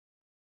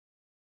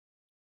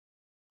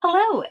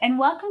Hello, and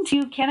welcome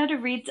to Canada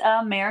Reads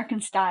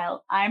American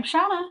Style. I'm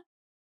Shauna.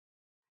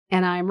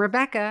 And I'm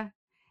Rebecca.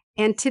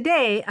 And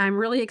today I'm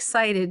really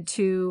excited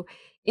to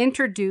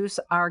introduce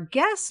our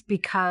guest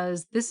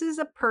because this is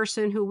a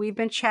person who we've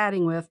been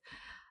chatting with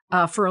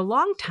for a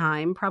long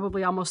time,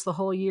 probably almost the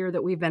whole year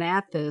that we've been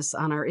at this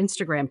on our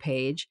Instagram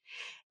page.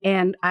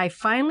 And I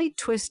finally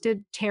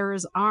twisted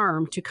Tara's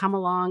arm to come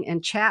along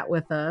and chat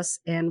with us.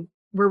 And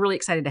we're really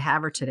excited to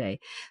have her today.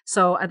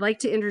 So I'd like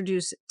to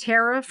introduce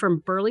Tara from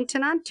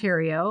Burlington,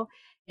 Ontario.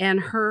 And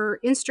her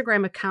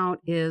Instagram account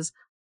is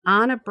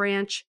Anna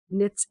Branch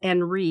Knits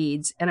and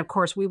Reads. And of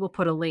course, we will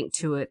put a link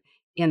to it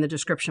in the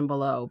description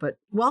below. But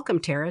welcome,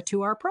 Tara,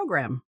 to our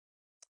program.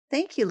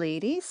 Thank you,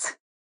 ladies.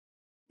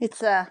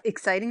 It's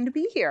exciting to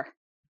be here.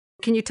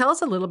 Can you tell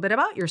us a little bit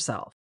about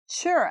yourself?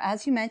 Sure.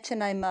 As you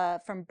mentioned, I'm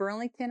from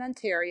Burlington,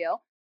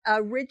 Ontario,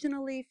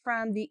 originally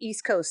from the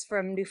East Coast,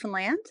 from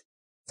Newfoundland.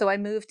 So I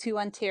moved to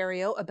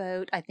Ontario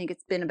I think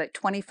it's been about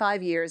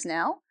 25 years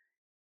now.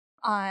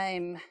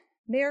 I'm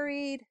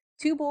married,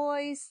 two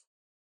boys,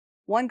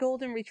 one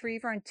golden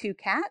retriever, and two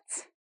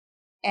cats.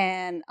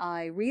 And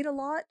I read a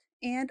lot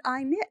and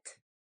I knit.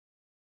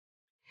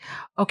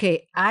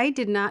 Okay, I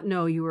did not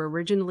know you were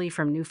originally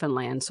from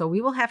Newfoundland, so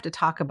we will have to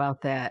talk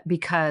about that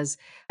because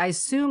I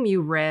assume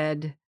you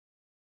read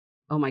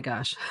oh my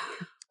gosh.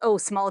 Oh,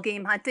 small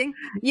game hunting?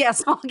 Yeah,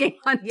 small game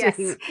Yes.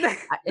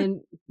 hunting. And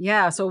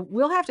yeah, so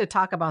we'll have to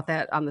talk about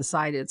that on the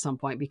side at some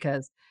point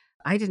because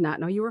I did not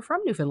know you were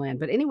from Newfoundland.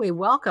 But anyway,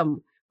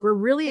 welcome. We're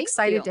really Thank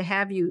excited you. to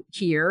have you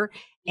here.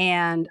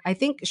 And I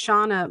think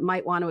Shauna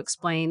might want to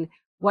explain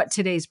what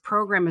today's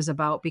program is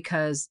about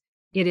because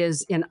it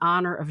is in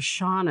honor of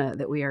Shauna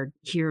that we are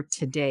here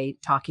today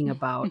talking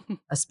about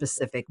a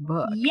specific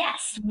book.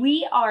 Yes,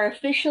 we are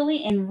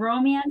officially in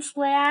Romance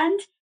Land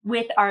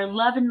with our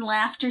Love and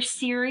Laughter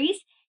series.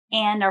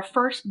 And our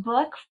first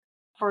book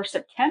for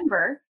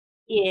September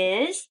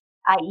is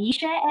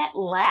Aisha at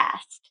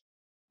Last.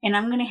 And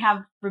I'm going to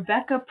have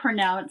Rebecca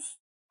pronounce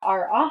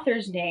our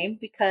author's name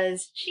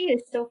because she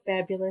is so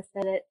fabulous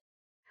at it.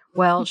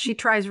 Well, she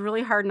tries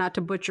really hard not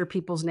to butcher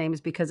people's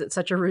names because it's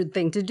such a rude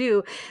thing to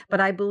do, but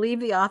I believe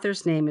the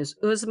author's name is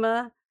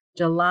Uzma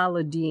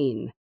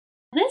Jalaluddin.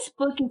 This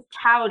book is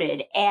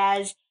touted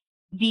as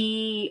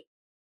the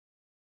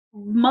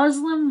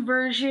Muslim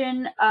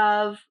version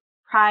of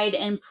Pride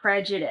and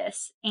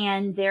Prejudice,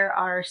 and there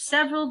are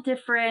several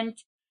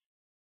different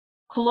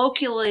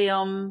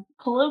colloquialisms.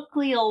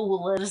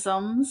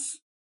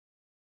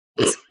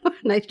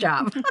 Nice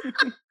job.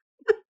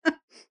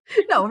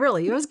 No,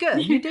 really, it was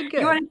good. You did You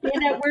good. want to say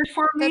that word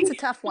for That's me? a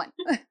tough one.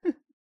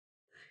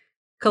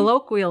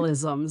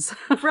 Colloquialisms.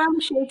 From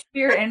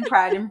Shakespeare and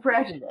Pride and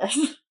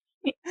Prejudice.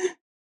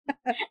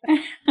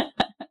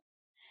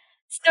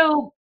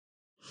 So,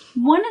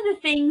 one of the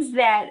things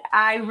that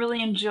I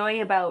really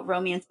enjoy about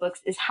romance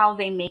books is how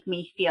they make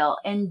me feel.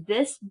 And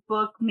this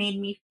book made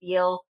me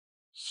feel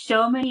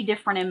so many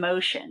different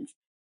emotions.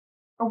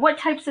 Or what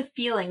types of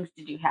feelings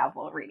did you have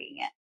while reading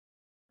it?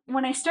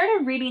 When I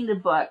started reading the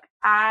book,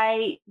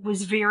 I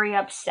was very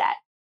upset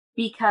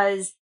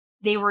because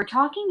they were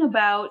talking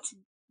about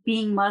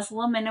being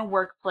Muslim in a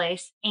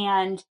workplace,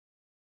 and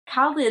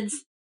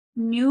Khalid's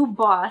new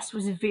boss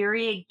was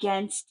very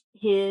against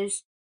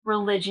his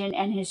religion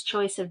and his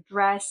choice of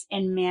dress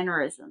and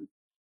mannerism.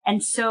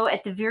 And so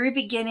at the very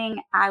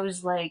beginning, I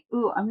was like,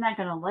 ooh, I'm not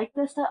going to like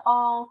this at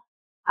all.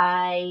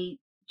 I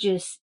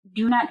just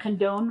do not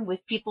condone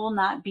with people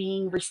not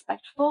being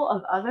respectful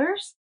of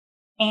others.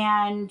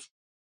 And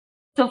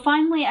so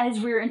finally, as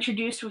we were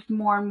introduced with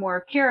more and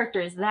more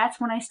characters, that's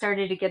when I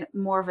started to get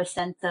more of a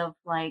sense of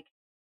like,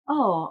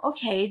 oh,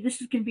 okay, this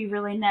is going to be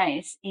really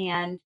nice.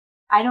 And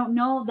I don't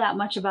know that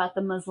much about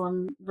the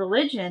Muslim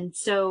religion.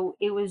 So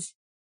it was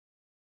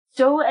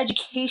so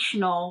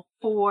educational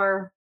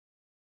for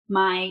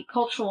my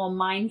cultural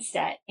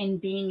mindset in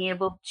being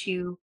able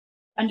to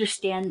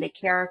understand the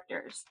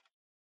characters.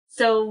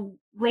 So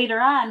later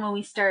on, when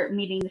we start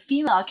meeting the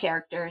female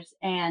characters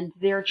and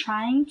they're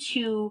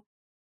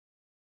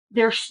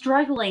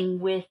struggling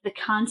with the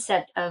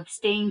concept of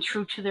staying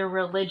true to their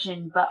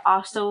religion, but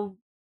also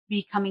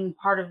becoming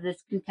part of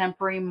this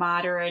contemporary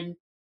modern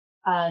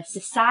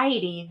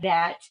society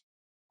that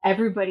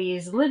everybody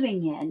is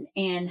living in.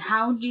 And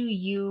how do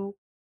you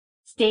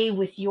stay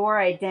with your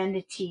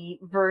identity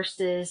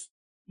versus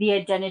the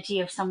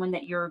identity of someone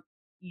that you're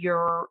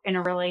in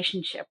a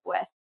relationship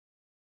with?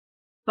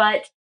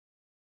 But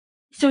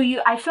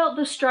I felt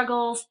the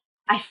struggles.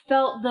 I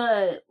felt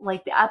the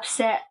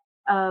upset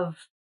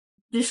of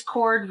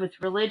discord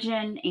with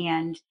religion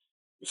and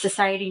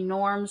society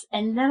norms.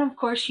 And then, of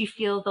course, you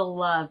feel the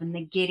love and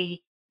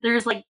the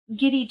there's like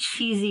giddy,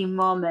 cheesy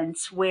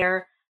moments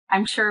where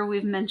I'm sure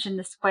we've mentioned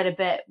this quite a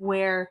bit,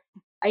 where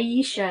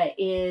Aisha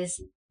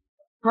is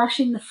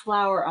brushing the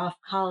flour off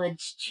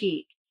Khaled's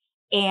cheek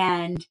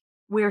and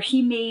where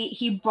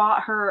he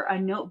bought her a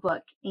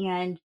notebook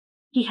and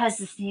he has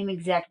the same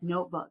exact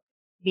notebook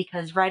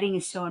because writing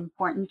is so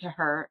important to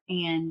her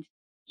and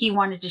he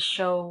wanted to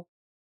show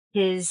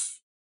his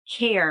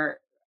care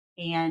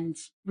and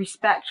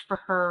respect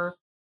for her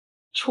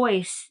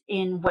choice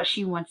in what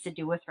she wants to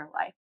do with her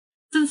life.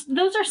 So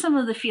those are some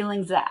of the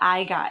feelings that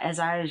I got as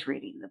I was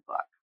reading the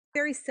book.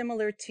 Very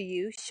similar to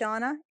you,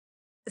 Shauna,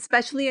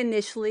 especially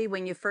initially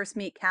when you first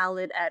meet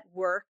Khaled at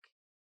work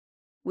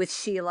with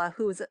Sheila,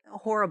 who was a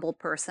horrible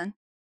person.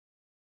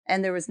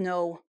 And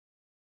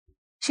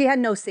she had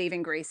no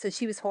saving grace. So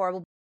she was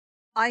horrible.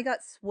 I got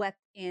swept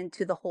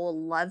into the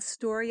whole love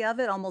story of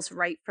it almost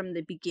right from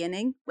the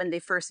beginning when they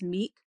first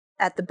meet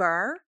at the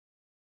bar.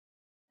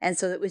 And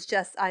so it was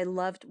just, I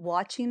loved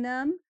watching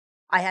them.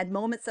 I had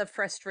moments of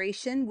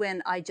frustration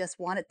when I just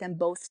wanted them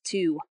both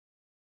to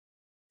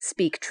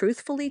speak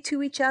truthfully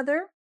to each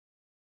other.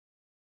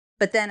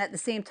 But then at the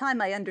same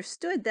time, I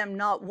understood them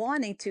not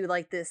wanting to,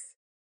 like this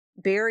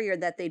barrier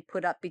that they'd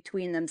put up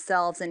between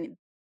themselves and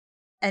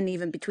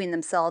even between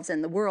themselves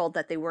and the world,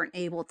 that they weren't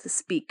able to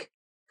speak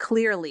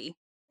clearly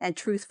and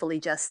truthfully,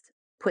 just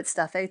put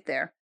stuff out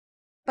there.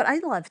 But I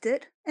loved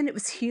it, and it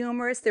was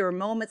humorous. There were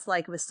moments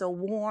like it was so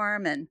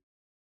warm and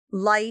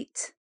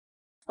light,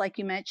 like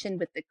you mentioned,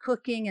 with the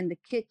cooking in the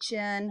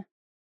kitchen.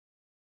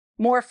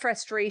 More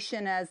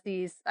frustration as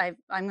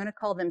I'm going to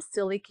call them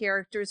silly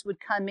characters, would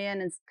come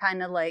in and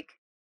kind of like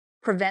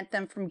prevent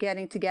them from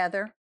getting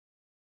together.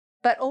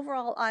 But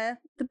overall,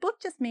 the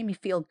book just made me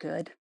feel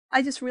good.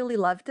 I just really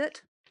loved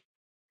it.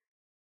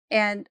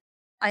 And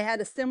I had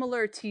a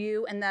similar to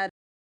you in that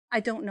I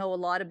don't know a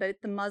lot about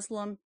the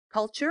Muslim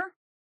culture.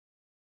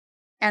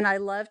 And I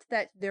loved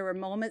that there were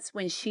moments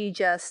when she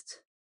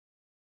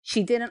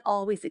didn't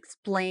always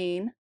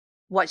explain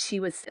what she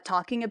was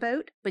talking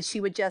about, but she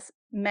would just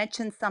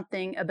mention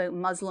something about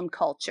Muslim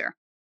culture.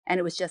 And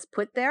it was just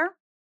put there.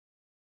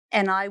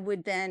 And I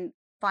would then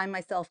find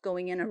myself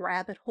going in a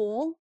rabbit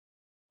hole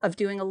of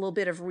doing a little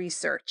bit of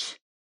research.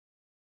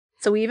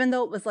 So even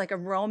though it was like a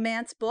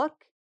romance book,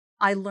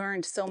 I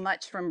learned so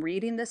much from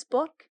reading this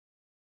book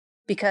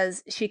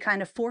because she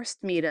kind of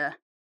forced me to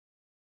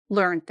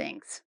learn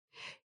things.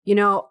 You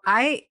know,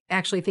 I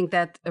actually think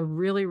that's a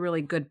really,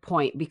 really good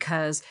point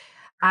because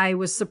I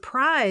was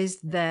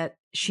surprised that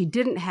she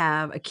didn't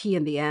have a key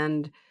in the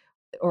end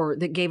or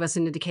that gave us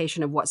an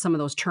indication of what some of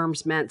those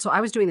terms meant. So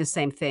I was doing the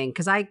same thing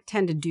because I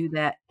tend to do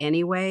that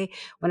anyway.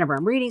 Whenever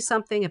I'm reading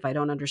something, if I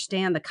don't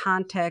understand the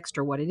context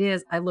or what it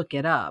is, I look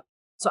it up.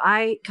 So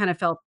I kind of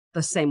felt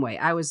the same way.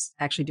 I was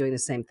actually doing the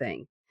same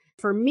thing.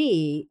 For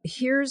me,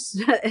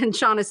 and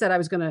Shauna said I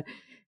was going to,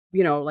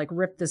 like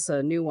rip this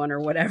a new one or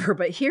whatever,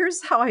 but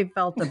here's how I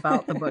felt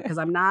about the book because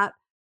I'm not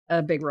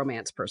a big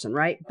romance person,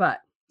 right? But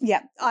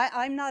yeah,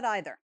 I'm not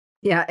either.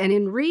 Yeah. And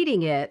in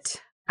reading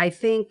it, I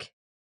think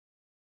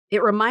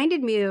it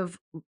reminded me of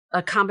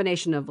a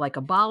combination of like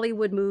a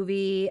Bollywood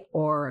movie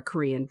or a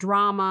Korean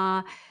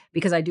drama,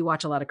 because I do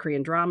watch a lot of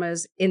Korean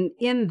dramas,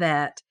 in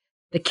that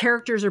the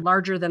characters are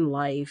larger than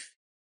life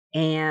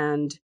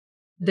and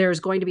there's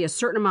going to be a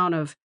certain amount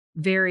of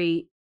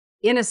very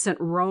innocent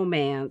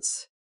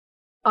romance,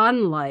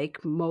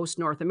 unlike most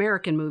North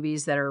American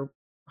movies that are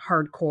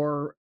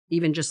hardcore.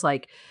 Even just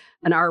like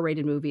an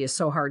R-rated movie is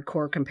so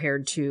hardcore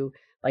compared to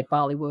like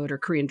Bollywood or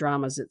Korean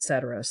dramas,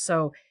 etc.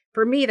 So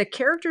for me, the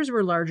characters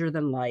were larger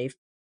than life,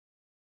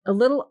 a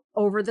little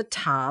over the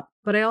top,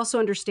 but I also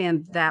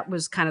understand that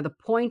was kind of the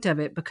point of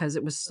it because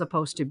it was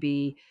supposed to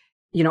be,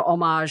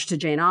 homage to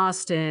Jane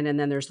Austen. And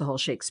then there's the whole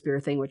Shakespeare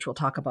thing, which we'll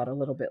talk about a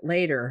little bit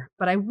later.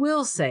 But I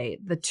will say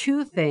the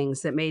two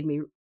things that made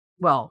me,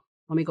 well,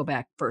 let me go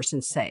back first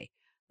and say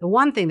the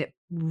one thing that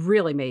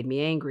really made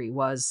me angry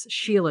was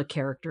Sheila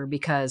character,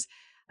 because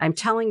I'm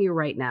telling you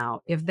right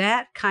now, if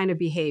that kind of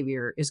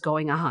behavior is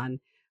going on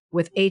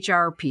with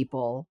HR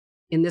people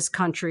in this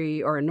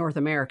country or in North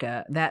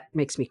America, that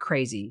makes me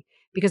crazy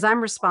because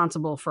I'm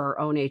responsible for our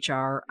own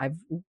HR. I've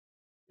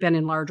been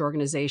in large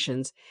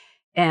organizations.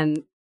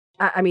 And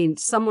I mean,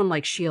 someone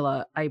like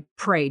Sheila, I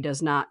pray,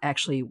 does not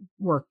actually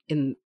work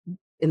in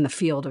the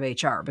field of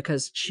HR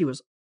because she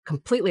was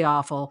completely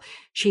awful.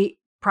 She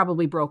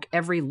probably broke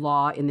every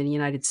law in the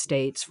United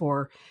States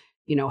for,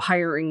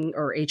 hiring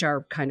or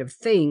HR kind of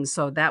things.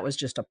 So that was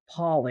just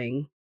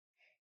appalling.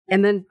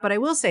 And then, but I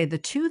will say the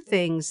two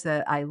things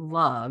that I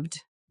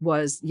loved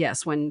was,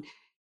 yes, when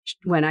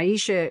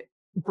Aisha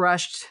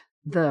brushed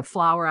the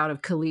flour out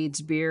of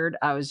Khalid's beard,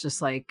 I was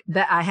just like,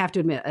 that, I have to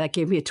admit, that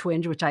gave me a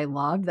twinge, which I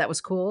loved. That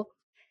was cool.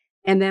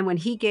 And then when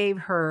he gave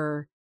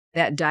her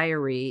that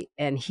diary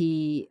and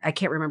I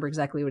can't remember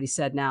exactly what he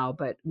said now,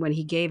 but when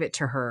he gave it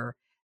to her,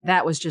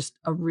 that was just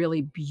a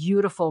really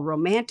beautiful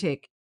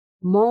romantic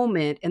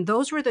moment. And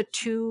those were the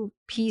two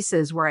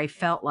pieces where I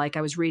felt like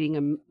I was reading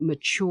a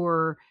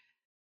mature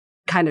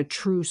kind of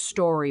true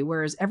story,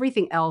 whereas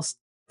everything else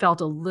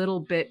felt a little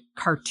bit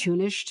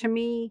cartoonish to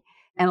me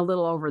and a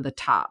little over the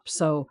top.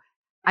 So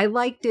I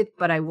liked it,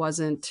 but I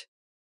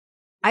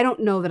don't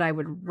know that I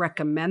would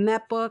recommend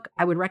that book.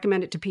 I would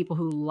recommend it to people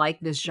who like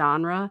this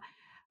genre.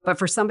 But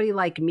for somebody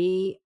like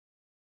me,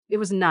 it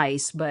was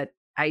nice, but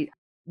I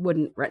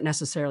wouldn't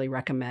necessarily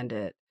recommend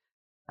it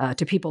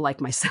to people like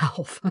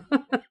myself.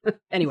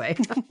 Anyway.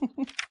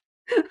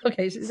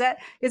 Okay. Is that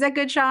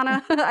good,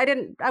 Shauna?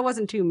 I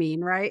wasn't too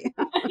mean, right?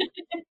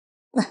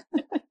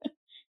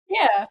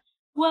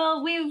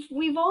 Well,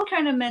 we've all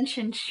kind of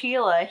mentioned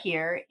Sheila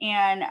here,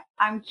 and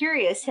I'm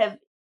curious, have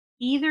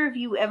either of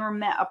you ever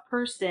met a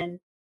person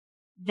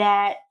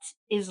that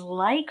is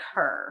like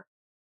her?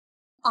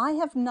 I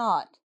have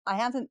not. I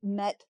haven't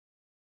met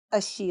a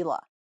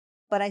Sheila,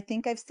 but I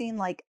think I've seen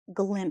like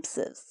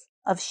glimpses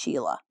of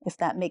Sheila, if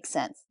that makes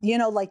sense. You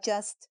know, like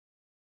just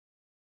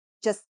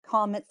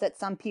comments that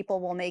some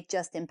people will make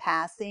just in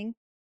passing.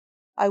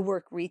 I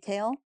work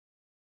retail,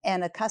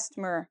 and a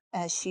customer,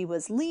 as she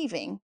was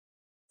leaving,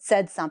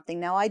 said something.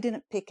 Now I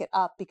didn't pick it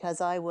up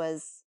because I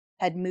was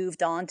had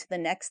moved on to the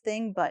next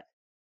thing, but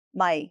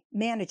my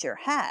manager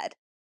had.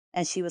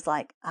 And she was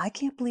like, I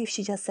can't believe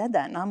she just said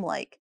that. And I'm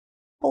like,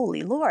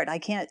 holy Lord, I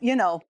can't,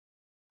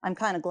 I'm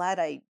kind of glad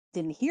I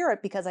didn't hear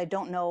it because I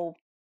don't know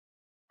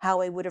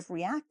how I would have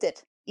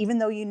reacted, even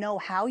though you know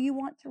how you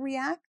want to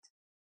react.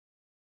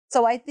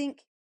 So I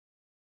think,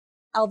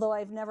 although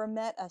I've never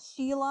met a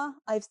Sheila,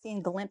 I've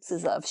seen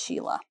glimpses of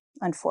Sheila,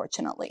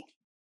 unfortunately.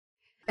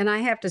 And I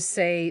have to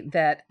say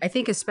that I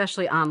think,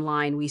 especially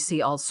online, we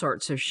see all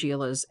sorts of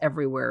Sheilas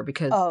everywhere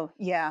because Oh,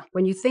 yeah.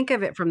 when you think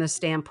of it from the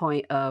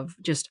standpoint of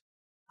just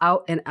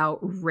out and out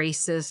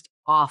racist,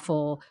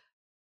 awful,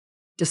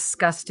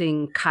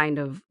 disgusting kind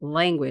of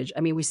language,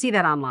 I mean, we see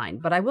that online.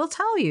 But I will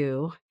tell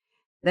you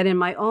that in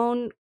my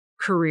own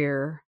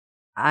career,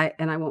 I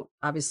won't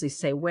obviously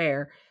say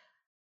where,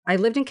 I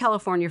lived in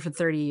California for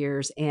 30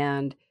 years,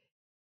 and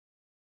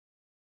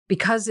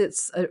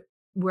because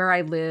where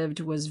I lived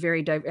was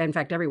very in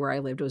fact, everywhere I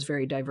lived was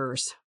very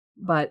diverse.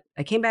 But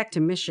I came back to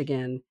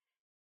Michigan,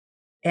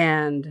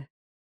 and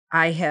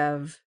I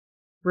have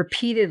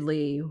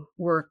repeatedly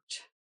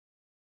worked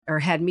or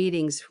had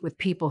meetings with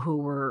people who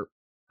were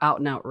out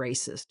and out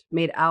racist,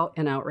 made out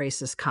and out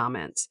racist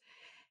comments.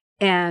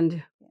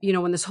 And,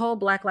 when this whole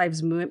Black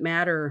Lives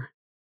Matter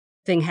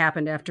thing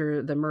happened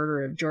after the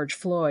murder of George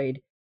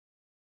Floyd,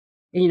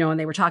 and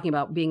they were talking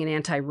about being an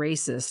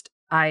anti-racist,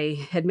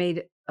 I had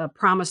made a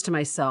promise to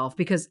myself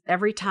because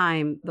every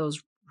time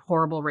those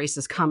horrible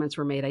racist comments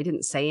were made, I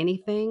didn't say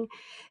anything.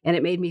 And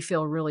it made me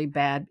feel really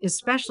bad,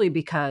 especially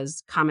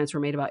because comments were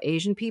made about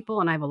Asian people.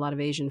 And I have a lot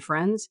of Asian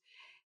friends.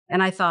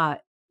 And I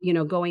thought,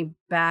 going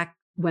back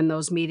when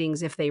those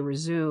meetings, if they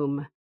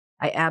resume,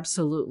 I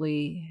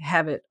absolutely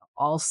have it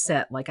all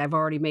set. Like I've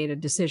already made a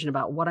decision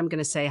about what I'm going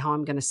to say, how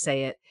I'm going to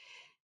say it,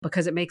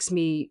 because it makes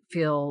me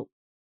feel,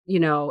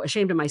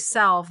 ashamed of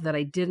myself that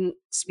I didn't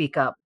speak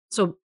up.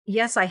 So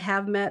yes, I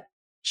have met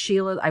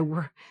Sheila.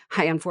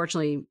 I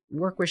unfortunately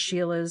work with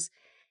Sheila's,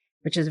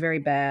 which is very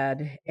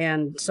bad.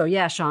 And so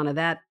yeah,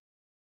 Shauna,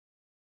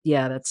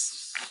 yeah,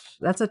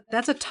 that's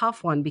a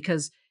tough one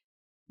because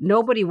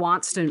nobody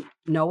wants to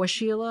know a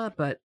Sheila,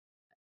 but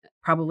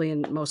probably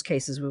in most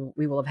cases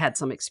we will have had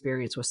some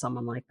experience with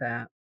someone like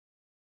that.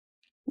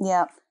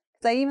 Yeah.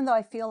 So even though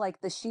I feel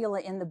like the Sheila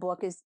in the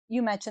book is,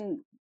 you mentioned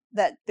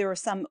that there were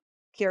some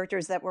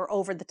characters that were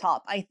over the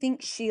top. I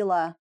think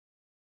Sheila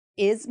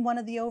is one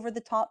of the over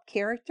the top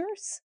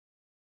characters,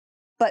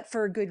 but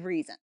for a good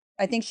reason.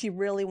 I think she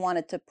really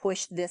wanted to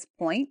push this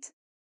point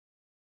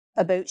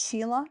about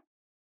Sheila.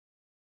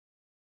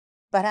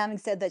 But having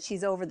said that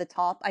she's over the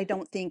top, I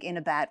don't think in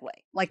a bad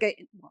way.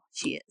 Well,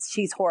 she is.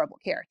 She's a horrible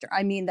character.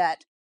 I mean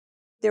that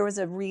there was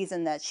a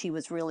reason that she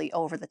was really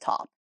over the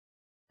top.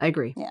 I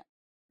agree. Yeah.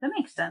 That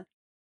makes sense.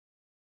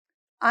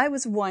 I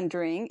was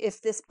wondering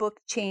if this book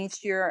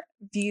changed your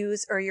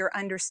views or your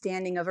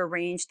understanding of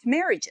arranged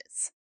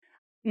marriages.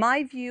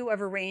 My view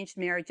of arranged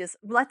marriages,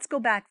 let's go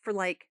back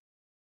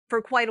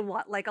for quite a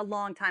while, like a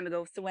long time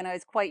ago. So when I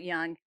was quite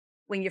young,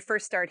 when you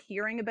first start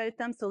hearing about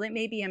them, so that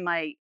maybe in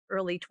my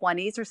early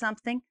 20s or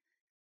something,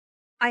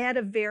 I had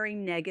a very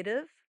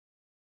negative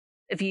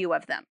view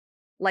of them.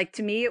 Like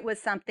to me, it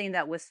was something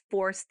that was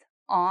forced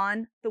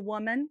on the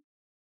woman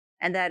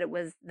and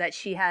that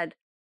she had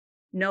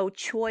no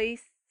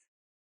choice,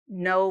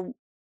 no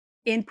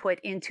input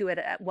into it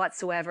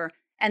whatsoever,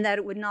 and that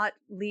it would not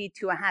lead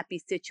to a happy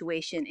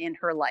situation in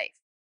her life.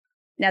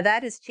 Now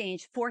that has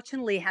changed,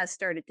 fortunately has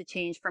started to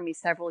change for me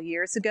several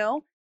years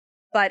ago,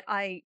 but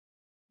I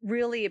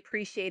really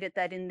appreciated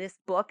that in this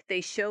book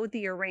they showed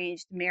the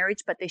arranged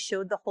marriage, but they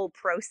showed the whole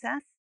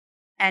process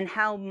and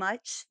how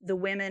much the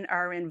women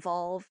are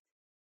involved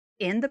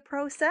in the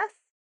process,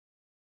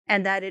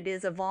 and that it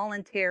is a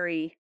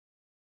voluntary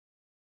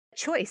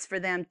choice for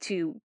them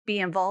to be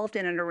involved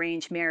in an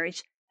arranged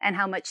marriage, and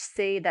how much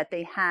say that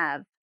they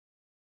have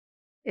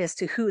as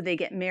to who they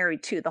get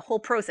married to, the whole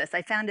process.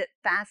 I found it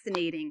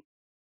fascinating.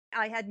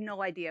 I had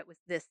no idea it was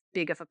this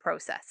big of a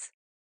process.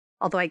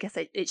 Although I guess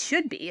it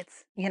should be.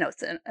 It's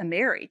a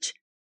marriage.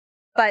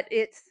 But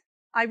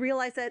I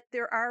realized that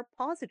there are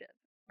positive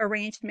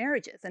arranged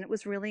marriages, and it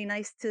was really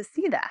nice to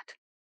see that.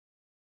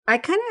 I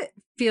kind of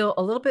feel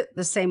a little bit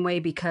the same way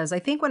because I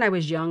think when I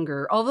was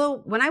younger, although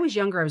when I was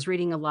younger, I was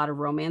reading a lot of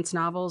romance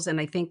novels,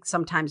 and I think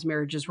sometimes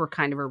marriages were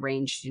kind of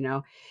arranged.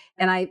 And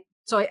I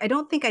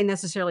don't think I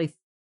necessarily,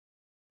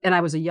 and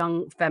I was a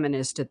young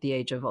feminist at the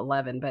age of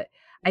 11, but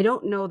I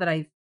don't know that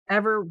I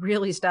ever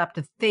really stopped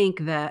to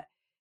think that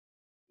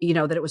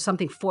that it was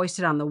something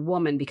foisted on the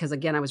woman because,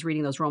 again, I was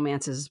reading those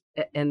romances,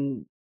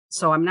 and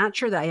so I'm not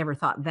sure that I ever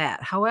thought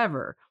that.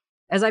 However,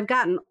 as I've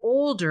gotten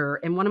older,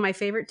 and one of my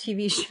favorite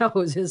TV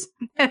shows is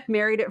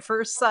Married at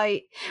First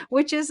Sight,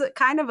 which is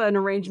kind of an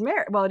arranged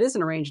marriage. Well, it is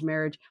an arranged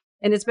marriage,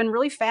 and it's been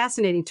really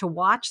fascinating to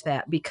watch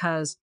that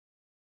because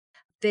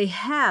they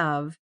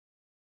have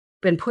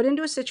been put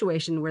into a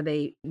situation where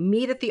they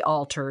meet at the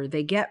altar,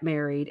 they get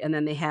married, and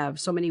then they have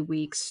so many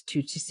weeks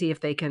to see if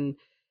they can,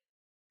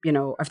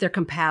 if they're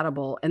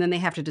compatible, and then they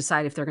have to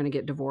decide if they're going to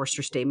get divorced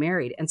or stay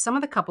married. And some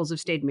of the couples have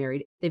stayed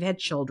married, they've had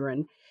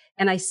children.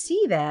 And I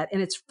see that.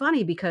 And it's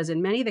funny because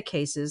in many of the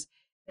cases,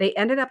 they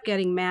ended up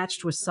getting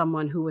matched with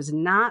someone who was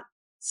not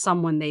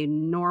someone they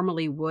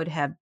normally would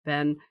have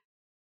been,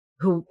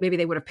 who maybe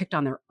they would have picked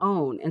on their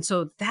own. And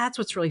so that's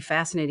what's really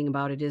fascinating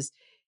about it is,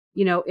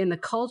 in the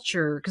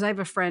culture, because I have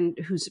a friend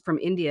who's from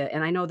India,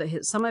 and I know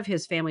that some of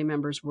his family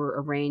members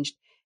were arranged.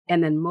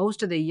 And then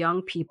most of the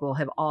young people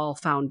have all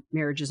found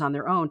marriages on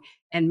their own,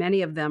 and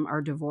many of them are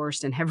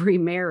divorced and have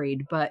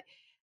remarried. But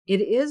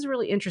it is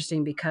really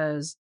interesting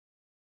because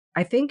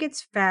I think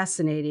it's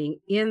fascinating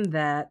in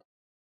that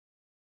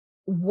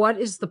what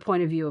is the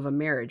point of view of a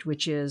marriage,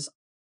 which is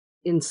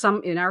in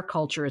our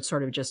culture, it's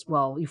sort of just,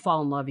 well, you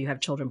fall in love, you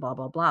have children, blah,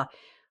 blah, blah.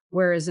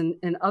 Whereas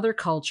in other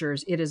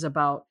cultures, it is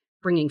about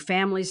bringing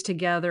families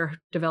together,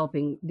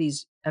 developing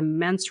these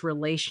immense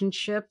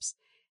relationships,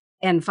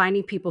 and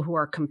finding people who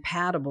are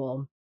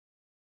compatible.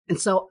 And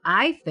so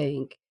I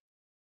think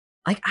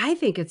I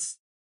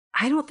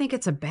don't think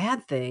it's a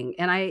bad thing.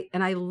 And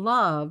I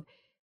love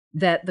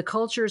that the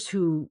cultures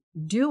who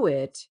do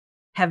it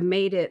have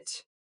made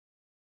it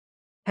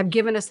have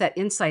given us that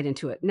insight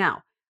into it.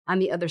 Now, on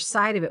the other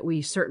side of it,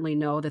 we certainly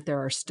know that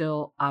there are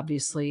still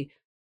obviously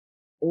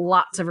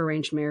lots of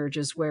arranged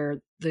marriages where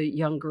the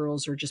young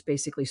girls are just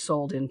basically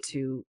sold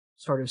into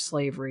sort of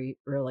slavery,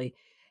 really.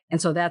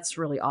 And so that's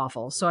really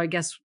awful. So I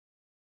guess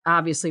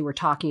obviously we're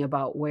talking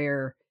about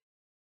where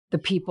the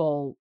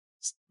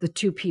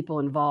two people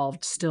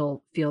involved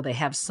still feel they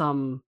have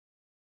some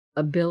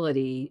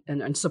ability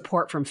and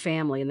support from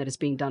family and that it's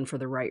being done for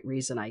the right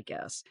reason, I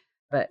guess.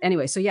 But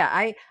anyway, so yeah,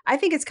 I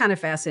think it's kind of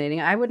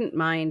fascinating. I wouldn't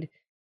mind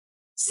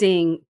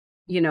seeing,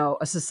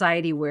 a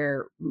society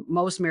where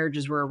most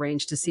marriages were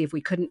arranged to see if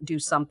we couldn't do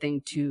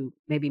something to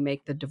maybe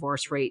make the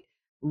divorce rate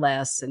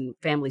less and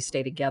families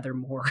stay together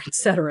more, et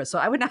cetera. So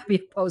I would not be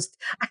opposed.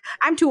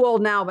 I'm too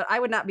old now, but I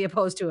would not be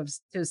opposed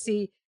to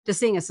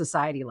seeing a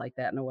society like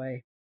that in a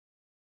way.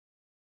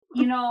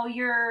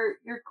 Your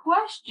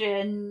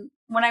question,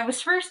 when I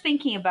was first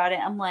thinking about it,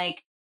 I'm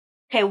like,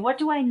 okay, what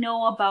do I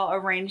know about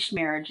arranged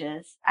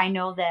marriages? I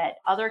know that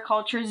other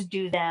cultures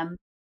do them.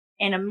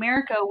 In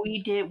America,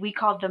 we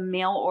called them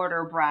mail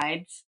order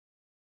brides.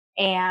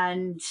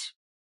 And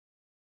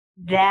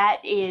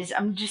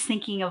I'm just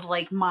thinking of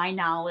like my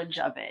knowledge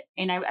of it.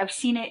 And I've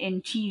seen it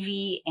in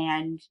TV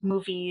and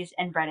movies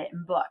and read it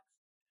in books.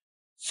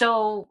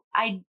 So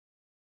I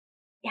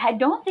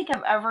don't think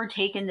I've ever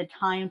taken the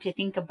time to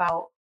think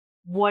about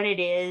what it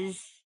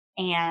is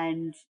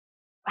and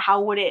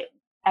how would it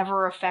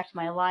ever affect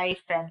my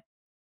life, and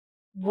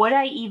would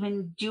I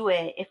even do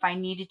it if I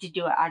needed to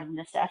do it out of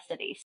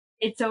necessity?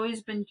 It's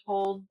always been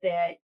told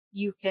that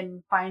you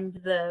can find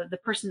the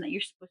person that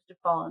you're supposed to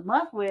fall in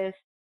love with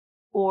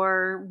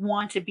or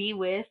want to be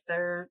with,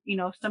 or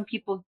some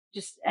people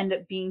just end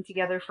up being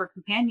together for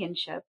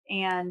companionship.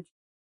 And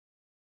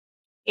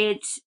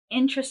it's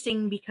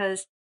interesting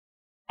because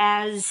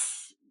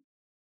as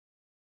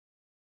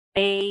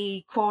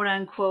a quote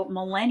unquote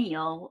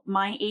millennial,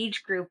 my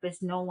age group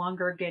is no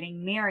longer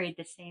getting married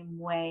the same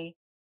way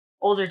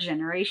older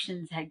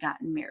generations had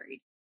gotten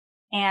married.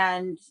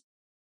 And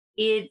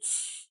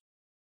it's,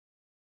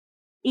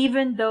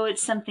 even though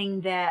it's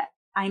something that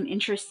I'm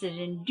interested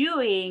in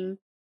doing,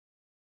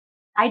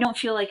 I don't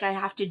feel like I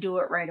have to do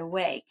it right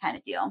away, kind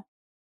of deal.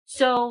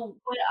 So,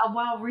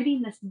 while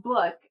reading this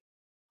book,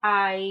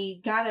 I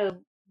got a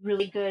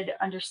really good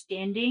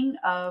understanding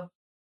of,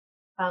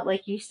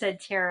 like you said,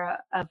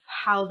 Tara, of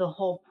how the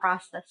whole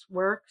process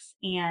works.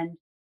 And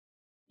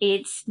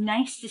it's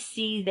nice to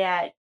see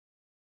that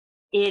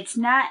it's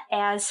not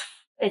as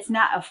it's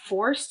not a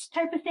forced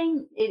type of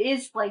thing. It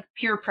is like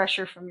peer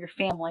pressure from your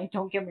family.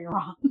 Don't get me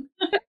wrong,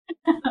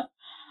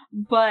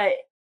 but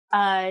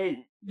uh,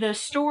 the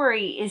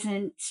story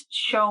isn't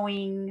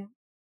showing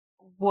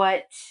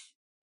what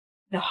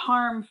the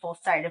harmful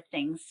side of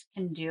things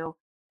can do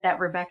that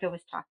Rebecca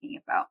was talking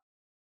about.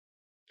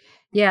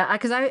 Yeah,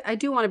 because I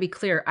do want to be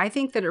clear. I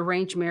think that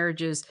arranged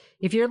marriages,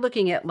 if you're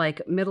looking at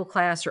like middle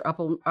class or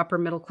upper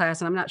middle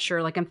class, and I'm not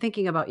sure, like I'm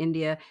thinking about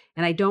India,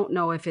 and I don't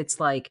know if it's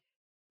like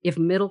if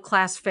middle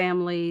class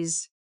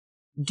families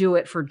do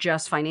it for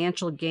just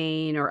financial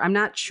gain, or I'm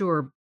not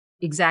sure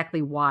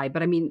exactly why.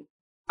 But I mean,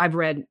 I've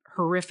read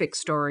horrific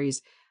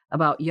stories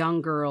about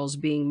young girls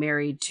being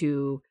married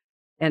to,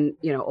 and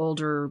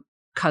older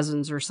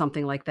cousins or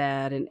something like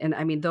that, and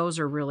I mean those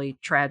are really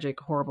tragic,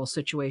 horrible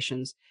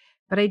situations.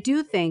 But I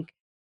do think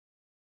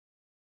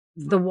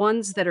the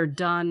ones that are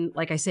done,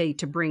 like I say,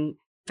 to bring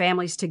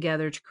families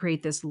together to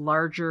create this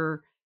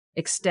larger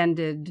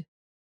extended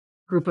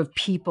group of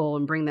people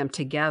and bring them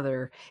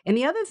together. And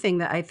the other thing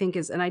that I think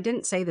is, and I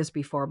didn't say this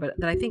before, but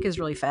that I think is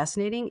really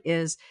fascinating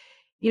is,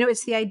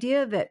 it's the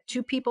idea that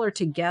two people are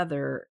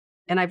together.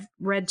 And I've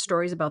read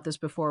stories about this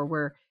before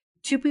where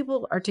two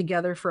people are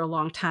together for a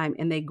long time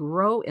and they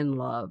grow in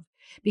love.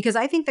 Because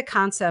I think the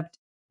concept,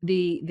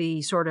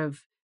 the sort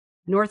of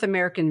North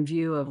American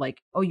view of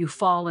like, oh, you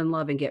fall in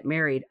love and get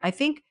married. I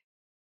think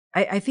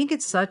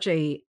it's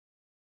a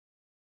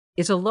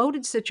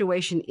loaded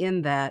situation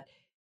in that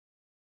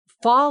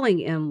falling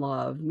in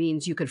love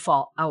means you could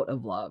fall out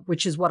of love,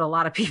 which is what a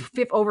lot of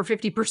people, over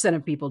 50%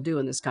 of people do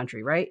in this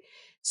country, right?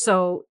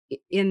 So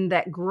in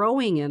that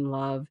growing in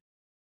love,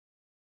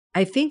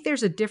 I think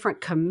there's a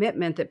different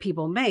commitment that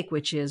people make,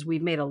 which is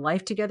we've made a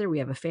life together, we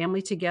have a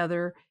family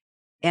together,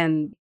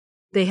 and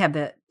they have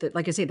that,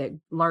 like I say, that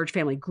large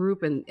family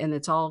group, and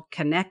it's all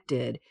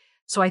connected.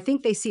 So I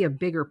think they see a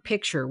bigger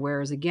picture,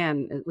 whereas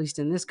again, at least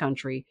in this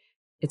country,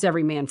 it's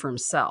every man for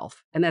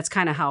himself. And that's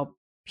kind of how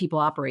people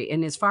operate.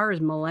 And as far as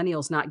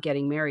millennials not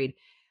getting married,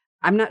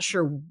 I'm not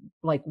sure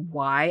like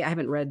why. I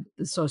haven't read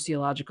the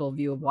sociological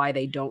view of why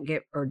they don't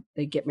get or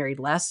they get married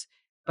less,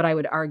 but I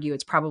would argue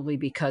it's probably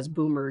because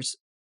boomers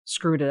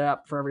screwed it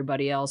up for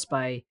everybody else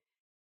by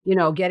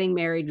getting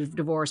married,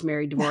 divorced,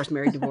 married, divorced,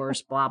 married,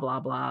 divorced, blah, blah,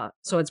 blah.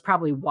 So it's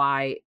probably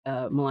why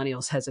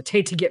millennials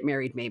hesitate to get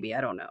married, maybe.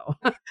 I don't know.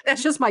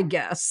 That's just my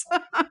guess.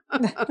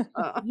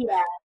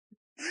 Yeah.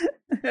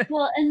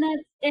 Well,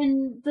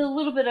 and the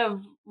little bit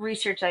of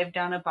research I've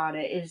done about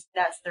it is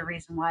that's the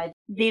reason why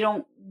they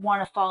don't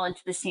want to fall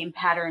into the same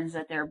patterns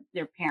that their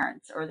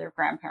parents or their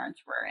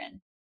grandparents were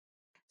in.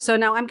 So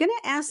now I'm going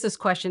to ask this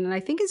question, and I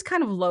think it's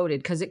kind of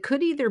loaded because it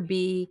could either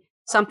be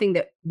something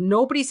that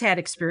nobody's had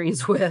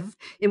experience with,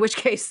 in which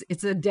case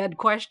it's a dead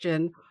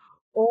question,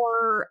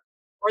 or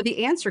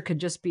the answer could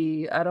just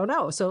be, I don't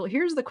know. So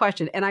here's the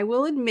question. And I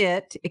will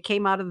admit it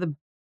came out of the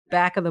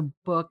back of the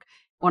book,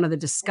 one of the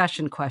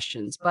discussion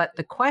questions. But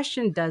the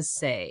question does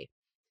say,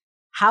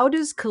 how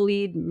does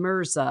Khalid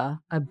Mirza,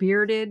 a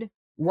bearded,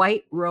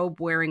 white robe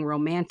wearing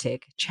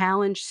romantic,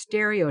 challenge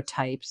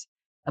stereotypes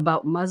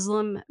about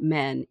Muslim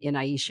men in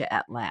Aisha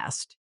at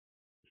Last?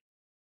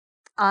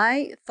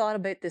 I thought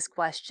about this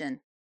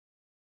question.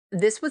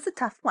 This was a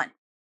tough one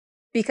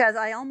because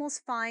I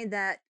almost find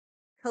that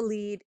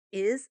Khalid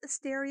is a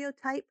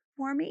stereotype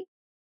for me.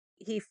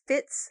 He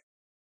fits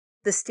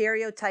the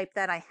stereotype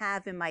that I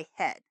have in my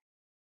head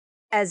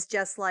as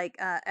just like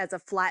as a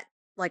flat,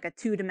 like a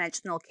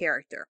two-dimensional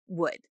character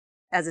would,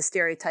 as a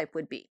stereotype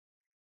would be.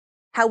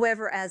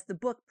 However, as the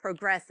book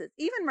progresses,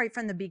 even right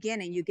from the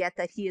beginning, you get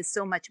that he is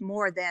so much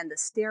more than the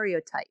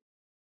stereotype.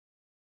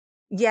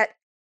 Yet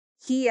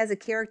he, as a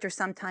character,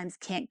 sometimes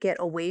can't get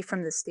away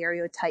from the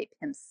stereotype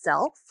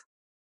himself.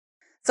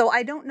 So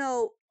I don't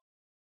know.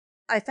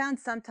 I found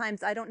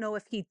sometimes, I don't know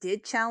if he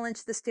did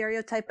challenge the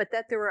stereotype, but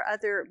that there were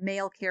other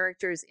male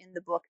characters in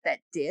the book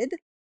that did,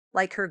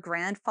 like her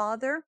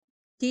grandfather.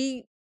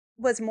 He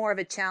was more of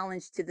a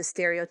challenge to the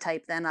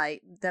stereotype than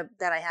that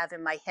I have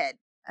in my head,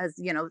 as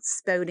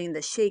spouting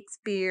the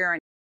Shakespeare,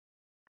 and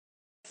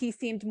he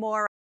seemed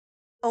more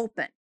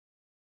open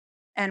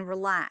and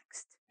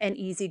relaxed and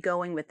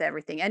easygoing with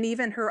everything. And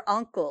even her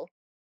uncle,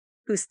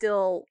 who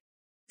still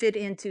fit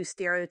into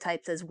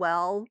stereotypes as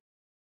well,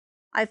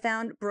 I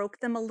found broke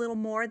them a little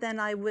more than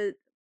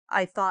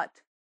I thought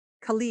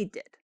Khalid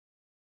did.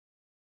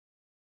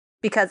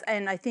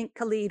 And I think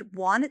Khalid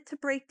wanted to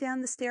break down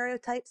the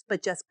stereotypes,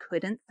 but just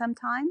couldn't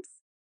sometimes.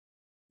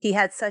 He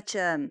had such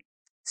a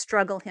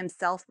struggle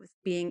himself with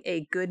being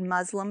a good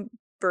Muslim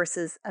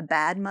versus a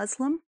bad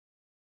Muslim.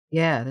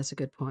 Yeah, that's a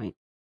good point.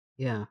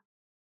 Yeah.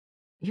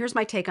 Here's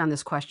my take on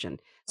this question.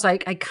 So I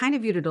kind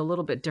of viewed it a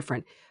little bit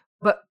different,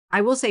 but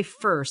I will say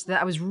first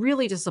that I was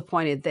really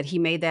disappointed that he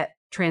made that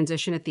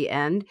transition at the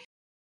end,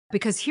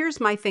 because here's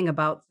my thing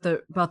about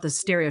the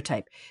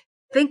stereotype.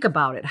 Think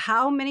about it.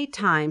 How many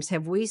times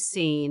have we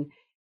seen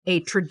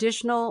a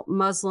traditional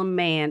Muslim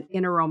man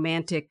in a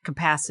romantic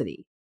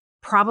capacity?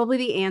 Probably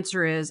the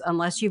answer is,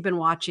 unless you've been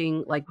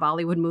watching like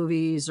Bollywood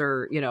movies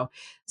or,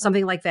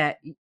 something like that,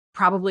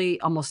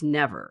 probably almost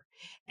never.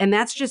 And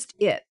that's just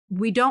it.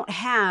 We don't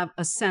have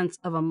a sense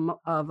of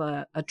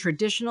a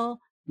traditional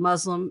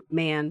Muslim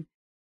man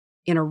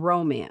in a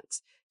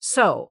romance.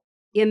 So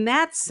in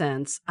that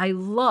sense, I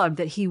loved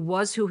that he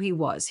was who he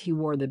was. He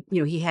wore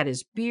he had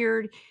his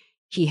beard,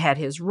 he had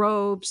his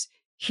robes.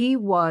 He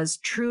was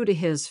true to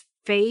his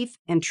faith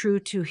and true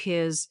to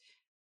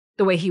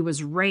the way he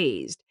was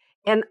raised.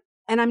 And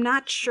I'm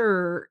not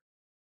sure,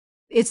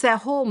 it's that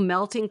whole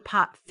melting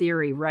pot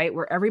theory, right?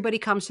 Where everybody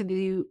comes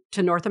to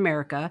North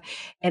America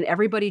and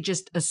everybody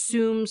just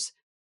assumes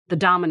the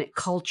dominant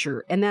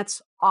culture. And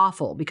that's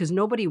awful because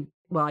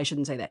well, I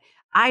shouldn't say that.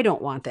 I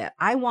don't want that.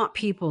 I want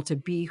people to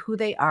be who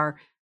they are,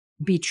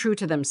 be true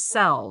to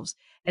themselves.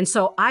 And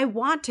so I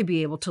want to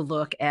be able to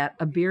look at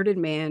a bearded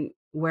man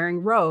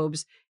wearing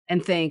robes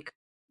and think,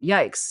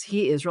 yikes,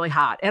 he is really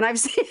hot. And I've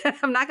seen,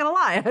 I'm not going to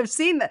lie, I've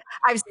seen that,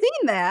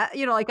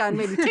 like on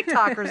maybe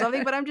TikTok or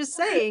something, but I'm just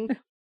saying,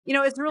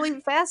 it's really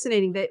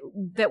fascinating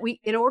that we,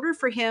 in order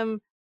for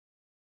him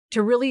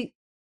to really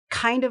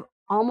kind of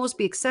almost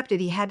be accepted,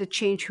 he had to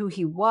change who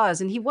he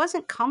was, and he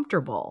wasn't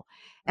comfortable.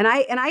 And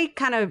I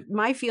kind of,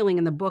 my feeling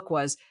in the book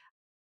was,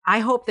 I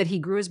hope that he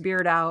grew his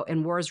beard out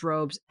and wore his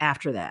robes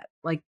after that.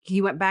 Like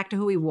he went back to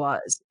who he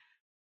was.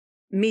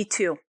 Me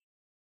too.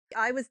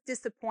 I was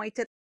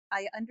disappointed.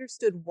 I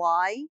understood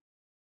why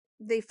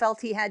they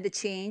felt he had to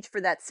change for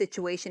that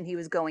situation he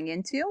was going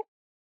into,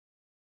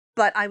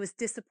 but I was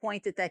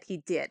disappointed that he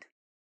did.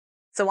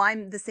 So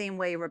I'm the same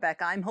way,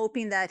 Rebecca. I'm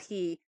hoping that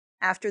he,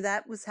 after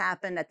that was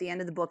happened at the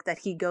end of the book, that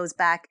he goes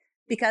back,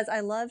 because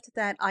I loved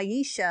that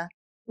Aisha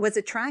was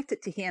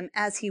attracted to him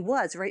as he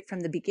was right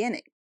from the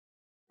beginning.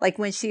 Like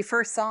when she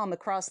first saw him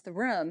across the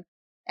room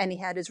and he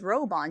had his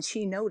robe on,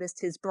 she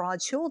noticed his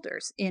broad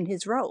shoulders in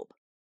his robe.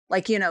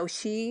 Like,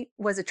 she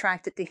was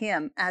attracted to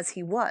him as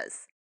he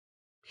was.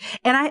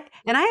 And I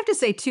have to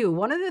say too,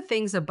 one of the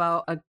things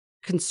about a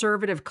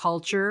conservative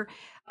culture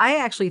I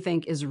actually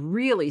think is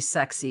really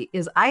sexy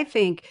is, I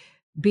think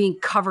being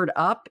covered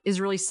up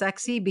is really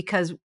sexy,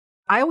 because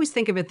I always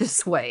think of it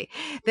this way,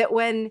 that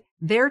when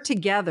they're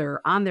together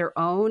on their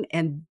own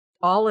and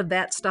all of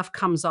that stuff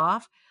comes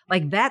off,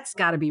 like that's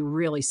got to be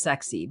really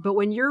sexy. But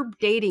when you're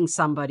dating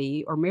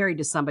somebody or married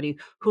to somebody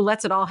who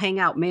lets it all hang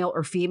out, male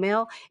or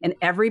female, and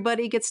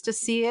everybody gets to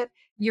see it,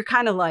 you're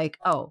kind of like,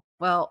 oh,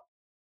 well,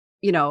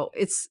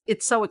 it's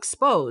so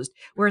exposed.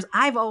 Whereas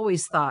I've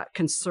always thought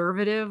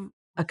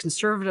a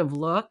conservative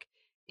look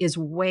is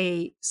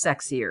way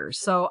sexier.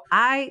 So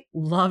I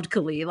loved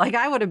Khalid. Like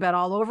I would have been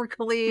all over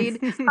Khalid.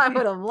 I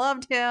would have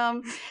loved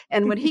him.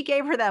 And when he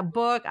gave her that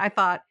book, I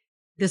thought,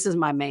 this is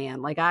my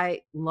man. Like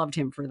I loved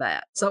him for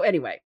that. So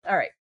anyway, all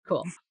right,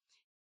 cool.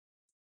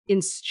 In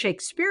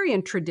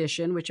Shakespearean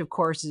tradition, which of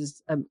course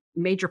is a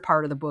major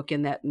part of the book,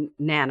 in that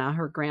Nana,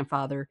 her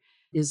grandfather,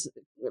 is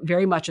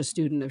very much a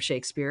student of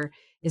Shakespeare.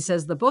 It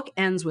says the book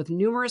ends with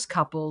numerous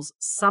couples,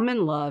 some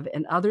in love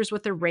and others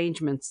with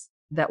arrangements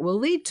that will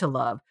lead to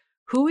love.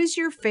 Who is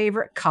your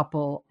favorite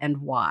couple and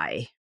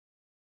why?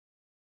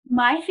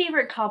 My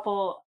favorite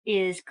couple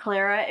is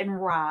Clara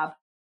and Rob.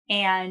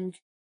 And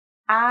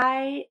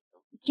I,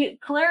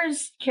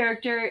 Clara's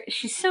character,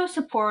 she's so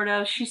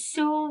supportive, she's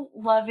so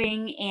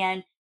loving,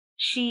 and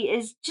she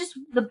is just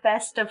the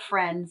best of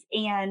friends.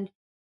 And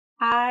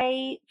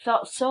I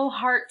felt so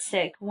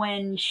heartsick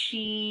when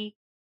she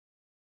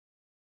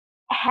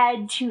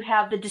had to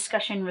have the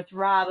discussion with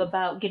Rob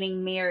about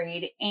getting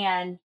married.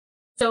 And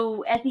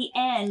so at the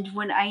end,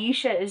 when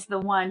Aisha is the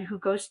one who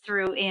goes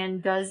through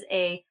and does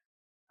a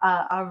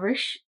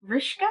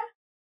rishka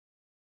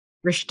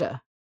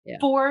Rishta. Yeah.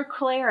 for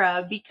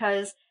Clara,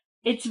 because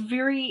it's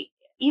very,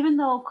 even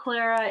though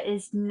Clara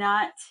is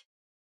not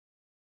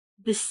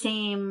the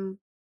same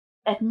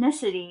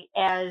ethnicity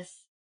as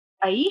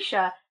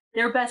Aisha,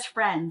 they're best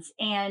friends,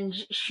 and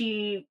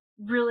she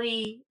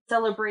really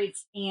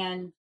celebrates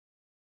and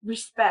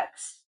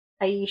respects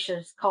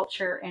Aisha's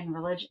culture and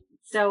religion.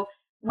 So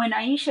when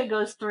Aisha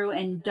goes through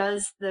and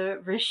does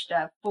the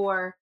Rishta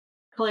for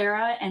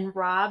Clara and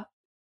Rob,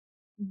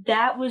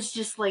 that was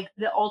just like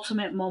the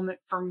ultimate moment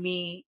for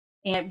me.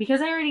 And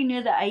because I already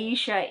knew that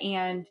Aisha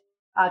and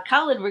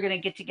Khalid were going to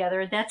get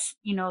together, that's,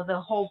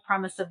 the whole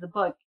premise of the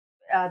book.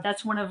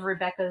 That's one of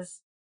Rebecca's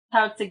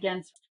touts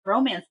against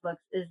romance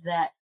books, is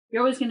that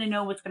you're always going to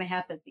know what's going to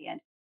happen at the end.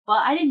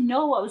 Well, I didn't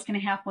know what was going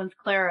to happen with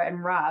Clara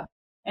and Rob.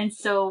 And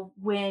so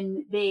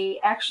when they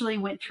actually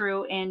went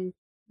through and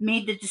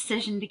made the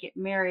decision to get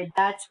married,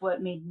 that's what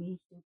made me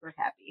super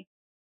happy.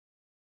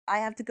 I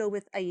have to go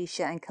with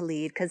Aisha and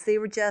Khalid because they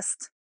were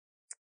just,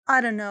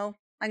 I don't know.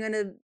 I'm going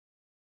to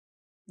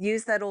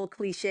use that old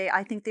cliche.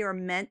 I think they were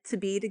meant to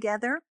be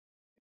together.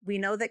 We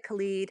know that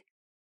Khalid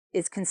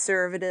is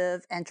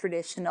conservative and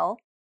traditional,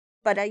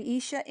 but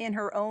Aisha, in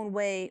her own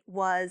way,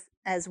 was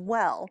as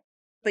well.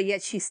 But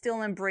yet she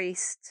still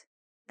embraced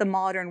the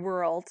modern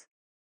world,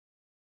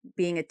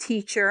 being a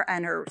teacher,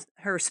 and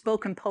her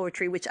spoken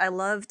poetry, which I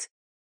loved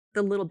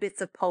the little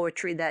bits of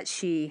poetry that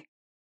she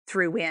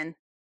threw in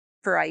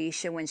for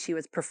Aisha when she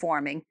was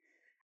performing.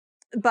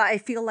 But I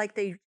feel like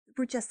they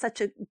were just such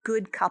a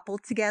good couple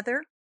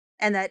together,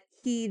 and that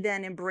he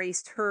then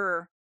embraced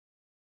her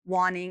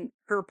wanting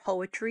her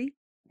poetry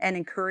and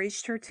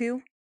encouraged her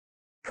to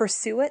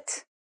pursue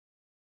it.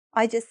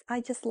 I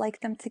just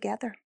like them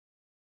together.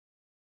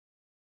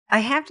 I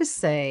have to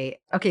say,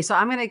 okay, so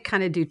I'm going to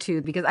kind of do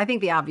two, because I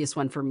think the obvious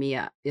one for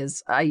Mia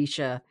is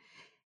Aisha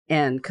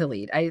and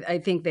Khalid. I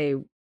think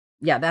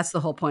yeah, that's the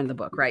whole point of the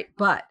book, right?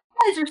 But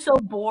You guys are so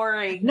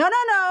boring. no,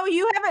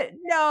 you haven't.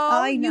 No,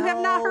 I you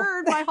have not know.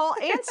 heard my whole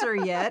answer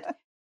yet.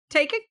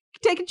 Take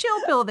a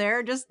chill pill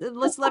there. Just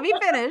let me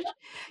finish.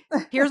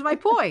 Here's my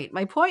point.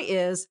 My point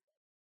is,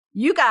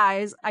 you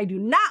guys, I do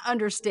not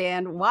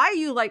understand why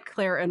you like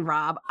Claire and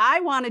Rob. I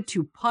wanted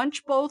to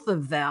punch both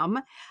of them.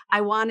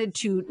 I wanted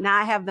to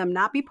not have them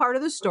not be part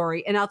of the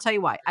story. And I'll tell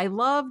you why. I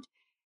loved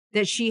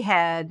that she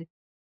had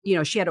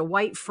a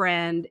white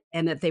friend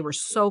and that they were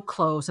so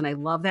close. And I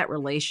love that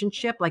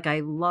relationship. Like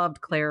I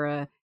loved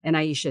Clara and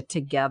Aisha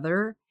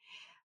together.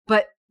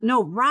 But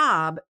No,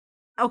 Rob.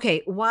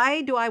 Okay,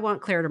 why do I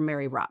want Claire to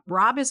marry Rob?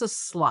 Rob is a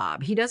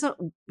slob. He doesn't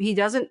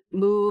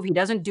move, he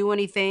doesn't do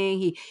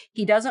anything.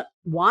 He doesn't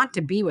want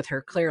to be with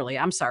her clearly.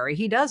 I'm sorry,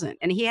 he doesn't.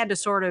 And he had to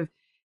sort of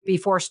be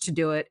forced to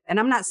do it. And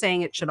I'm not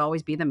saying it should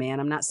always be the man.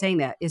 I'm not saying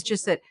that. It's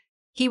just that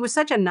he was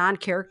such a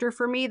non-character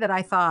for me that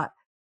I thought,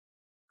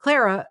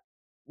 Clara,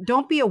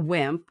 don't be a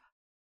wimp.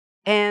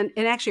 And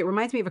actually, it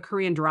reminds me of a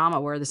Korean drama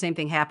where the same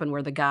thing happened,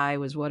 where the guy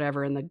was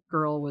whatever and the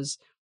girl was,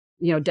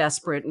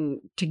 desperate and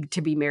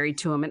to be married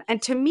to him.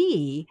 And to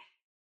me,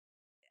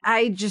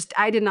 I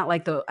did not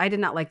like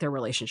their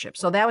relationship.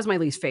 So that was my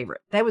least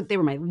favorite. They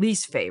were my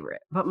least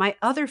favorite. But my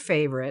other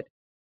favorite,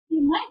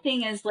 My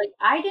thing is, like,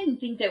 I didn't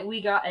think that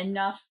we got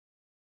enough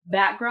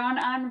background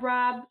on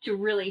Rob to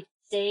really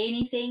say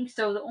anything.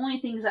 So the only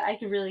things that I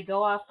could really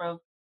go off of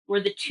were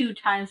the two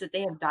times that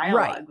they have right,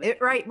 dialogue with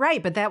him.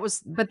 right. But that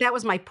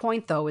was my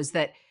point though, is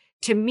that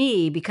to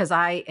me, because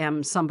I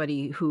am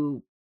somebody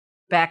who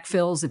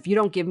backfills. If you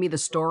don't give me the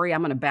story,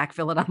 I'm going to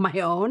backfill it on my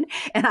own.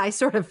 And I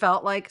sort of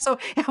felt like, so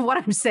what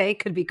I'm saying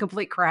could be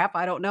complete crap.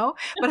 I don't know.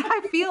 But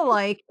I feel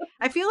like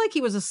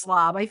he was a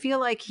slob. I feel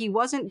like he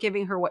wasn't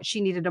giving her what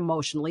she needed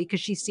emotionally because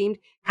she seemed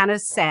kind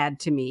of sad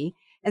to me.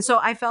 And so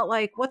I felt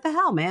like, what the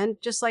hell, man?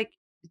 Just like,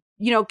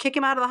 kick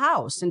him out of the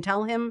house and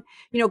tell him,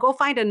 go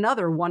find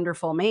another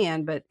wonderful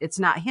man, but it's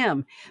not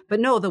him. But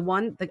no,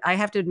 I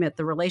have to admit,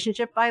 the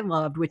relationship I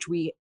loved, which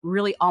we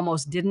really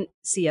almost didn't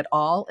see at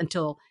all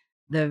until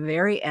the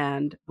very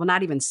end. Well,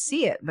 not even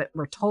see it, but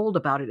we're told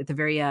about it at the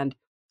very end,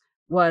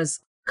 was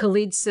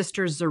Khalid's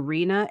sister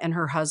Zarina and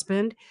her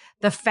husband.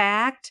 The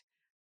fact,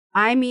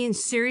 I mean,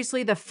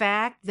 seriously, the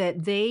fact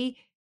that they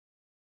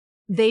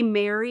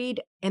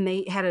married and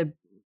they had a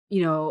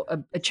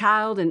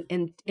child,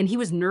 and he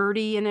was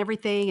nerdy and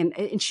everything,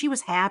 and she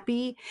was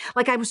happy.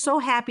 Like, I was so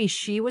happy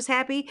she was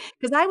happy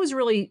because I was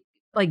really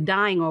like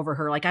dying over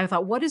her. Like, I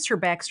thought, what is her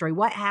backstory?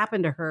 What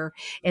happened to her?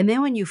 And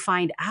then when you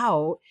find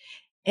out,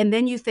 and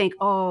then you think,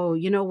 oh,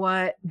 you know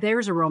what?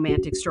 There's a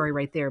romantic story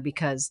right there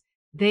because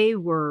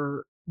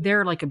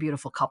they're like a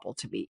beautiful couple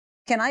to me.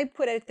 Can I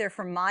put out there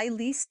for my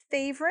least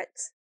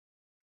favorites?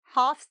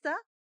 Hafsa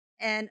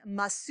and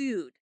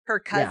Masood,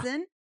 her Yeah.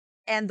 cousin,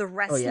 and the Oh yeah.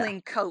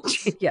 wrestling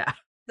coach. Yeah.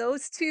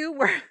 Those two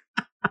were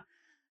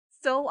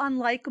so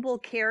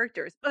unlikable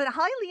characters, but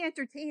highly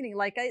entertaining.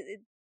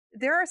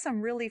 There are some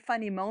really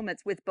funny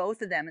moments with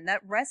both of them, and that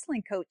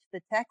wrestling coach,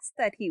 the texts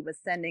that he was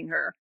sending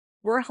her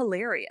were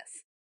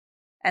hilarious,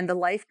 and the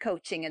life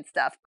coaching and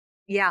stuff.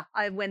 Yeah,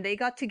 when they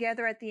got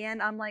together at the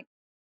end, I'm like,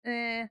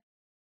 eh.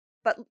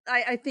 But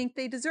I think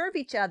they deserve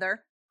each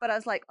other. But I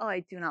was like, oh, I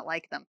do not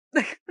like them.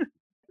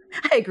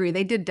 I agree.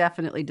 They did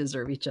definitely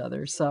deserve each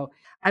other. So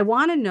I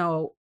want to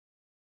know,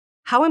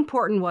 how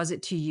important was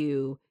it to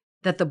you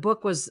that the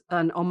book was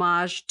an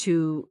homage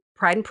to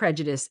Pride and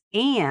Prejudice,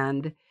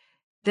 and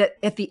that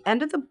at the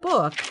end of the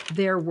book,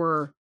 there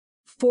were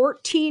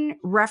 14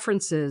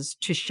 references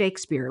to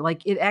Shakespeare.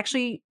 Like, it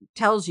actually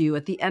tells you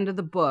at the end of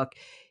the book,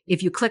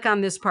 if you click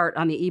on this part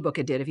on the ebook,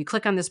 it did. If you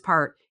click on this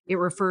part, it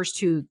refers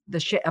to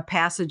a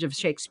passage of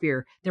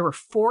Shakespeare. There were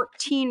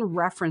 14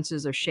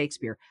 references of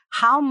Shakespeare.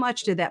 How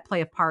much did that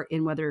play a part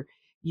in whether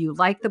you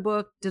liked the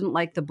book, didn't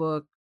like the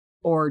book,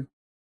 or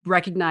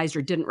recognized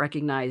or didn't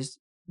recognize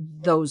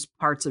those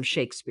parts of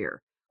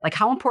Shakespeare? Like,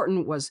 how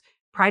important was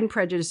Pride and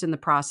Prejudice in the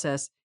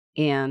process,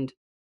 and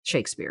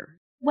Shakespeare?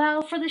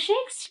 Well, for the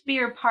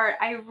Shakespeare part,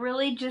 I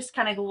really just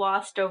kind of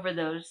glossed over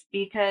those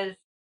because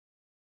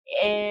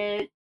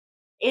it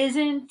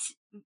isn't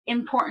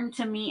important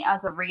to me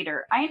as a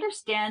reader. I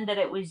understand that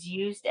it was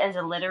used as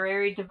a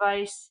literary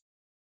device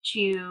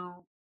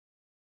to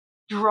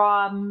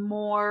draw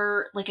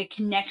more like a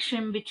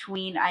connection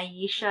between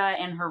Aisha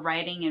and her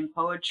writing and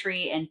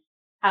poetry, and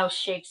how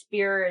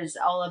Shakespeare is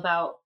all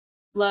about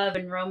love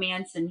and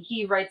romance and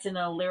he writes in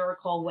a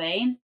lyrical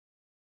way.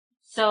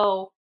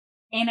 So,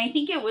 and I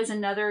think it was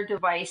another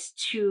device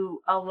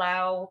to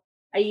allow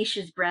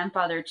Aisha's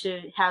grandfather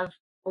to have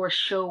or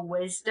show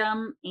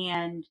wisdom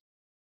and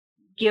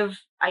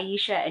give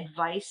Aisha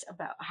advice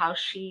about how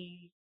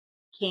she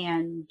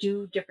can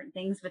do different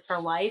things with her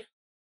life.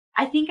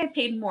 I think I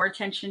paid more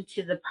attention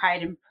to the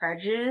Pride and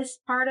Prejudice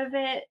part of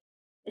it,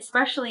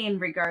 especially in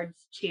regards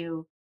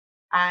to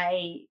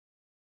I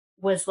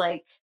was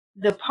like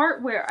the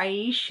part where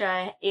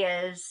Aisha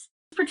is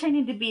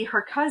pretending to be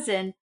her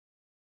cousin.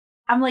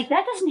 I'm like,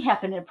 that doesn't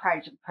happen in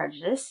Pride and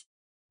Prejudice.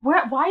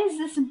 Why is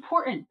this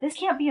important? This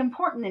can't be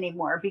important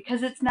anymore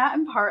because it's not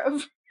in part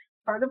of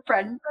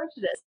Pride and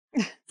Prejudice.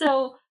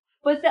 So,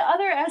 but the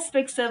other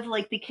aspects of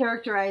like the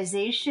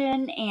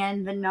characterization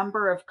and the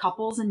number of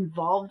couples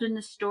involved in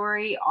the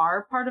story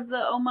are part of the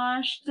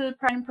homage to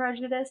Pride and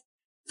Prejudice.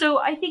 So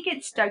I think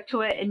it stuck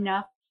to it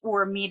enough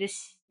for me to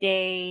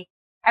stay.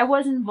 I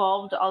was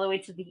involved all the way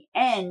to the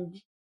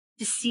end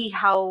to see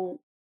how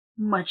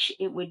much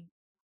it would,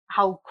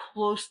 how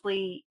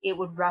closely it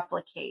would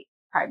replicate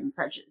Pride and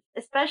Prejudice,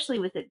 especially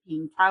with it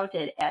being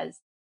touted as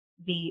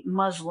the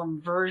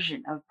Muslim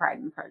version of Pride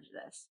and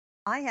Prejudice.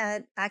 I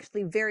had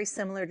actually very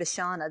similar to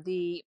Shauna.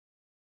 The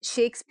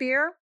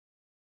Shakespeare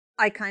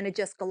I kind of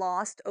just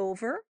glossed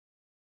over.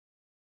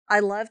 I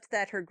loved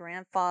that her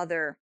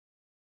grandfather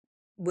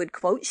would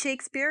quote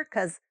Shakespeare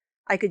because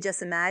I could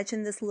just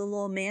imagine this little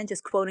old man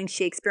just quoting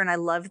Shakespeare, and I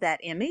love that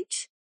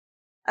image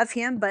of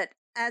him. But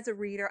as a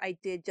reader, I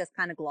did just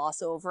kind of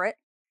gloss over it.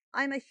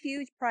 I'm a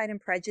huge Pride and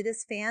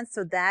Prejudice fan,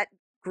 so that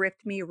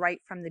gripped me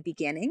right from the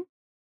beginning.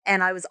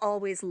 And I was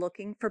always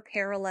looking for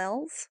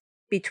parallels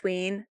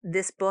between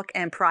this book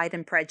and Pride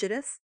and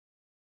Prejudice.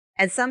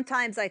 And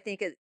sometimes I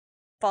think it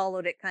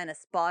followed it kind of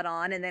spot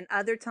on. And then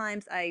other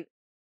times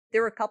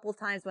there were a couple of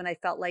times when I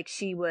felt like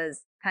she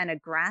was kind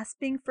of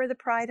grasping for the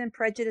Pride and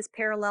Prejudice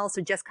parallel.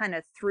 So just kind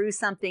of threw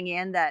something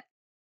in that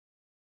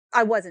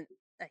I wasn't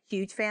a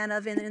huge fan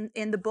of in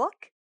the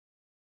book.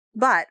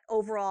 But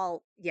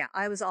overall, yeah,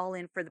 I was all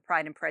in for the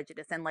Pride and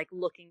Prejudice and like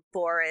looking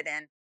for it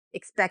and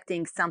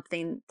expecting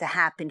something to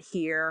happen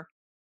here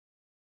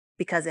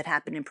because it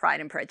happened in Pride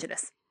and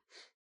Prejudice.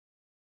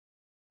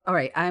 All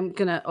right, I'm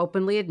gonna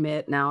openly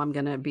admit now I'm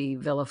gonna be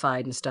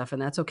vilified and stuff,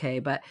 and that's okay.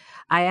 But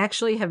I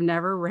actually have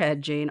never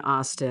read Jane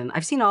Austen.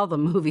 I've seen all the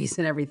movies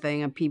and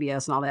everything on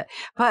PBS and all that,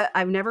 but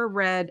I've never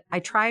read. I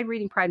tried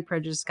reading Pride and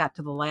Prejudice, got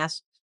to the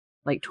last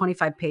like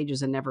 25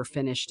 pages and never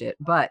finished it.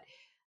 But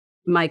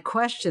my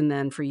question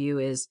then for you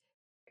is,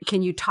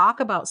 can you talk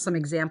about some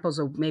examples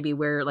of maybe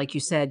where, like you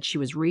said, she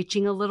was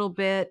reaching a little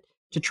bit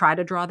to try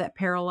to draw that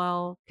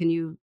parallel? Can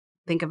you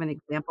think of an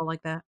example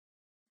like that?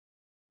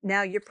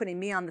 Now you're putting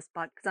me on the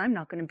spot because I'm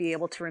not going to be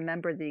able to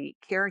remember the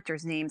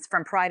characters' names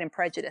from Pride and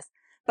Prejudice.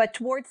 But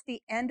towards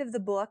the end of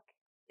the book,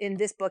 in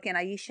this book, in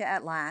Aisha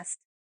at Last,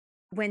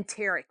 when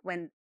Tarek,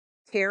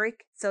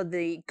 so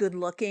the good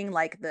looking,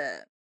 like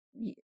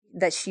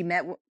that she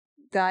met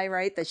guy,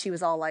 right? That she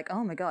was all like,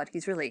 oh my God,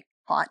 he's really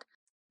hot.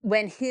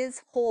 When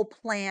his whole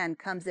plan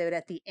comes out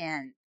at the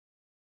end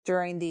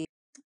during the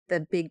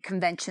big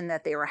convention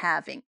that they were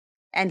having,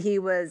 and he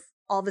was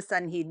all of a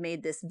sudden he'd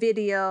made this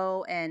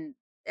video and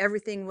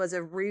everything was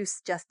a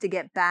ruse just to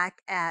get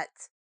back at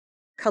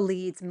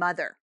Khalid's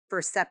mother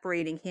for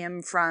separating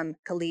him from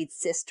Khalid's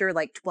sister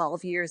like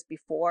 12 years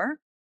before.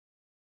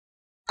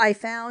 I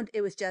found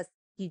it was just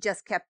he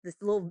just kept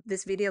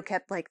this video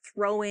kept like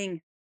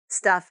throwing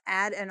stuff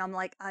at, and I'm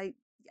like, I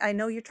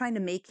know you're trying to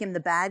make him the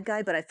bad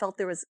guy, but I felt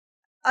there was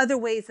other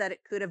ways that it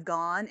could have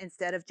gone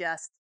instead of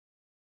just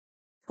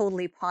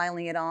totally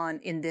piling it on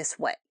in this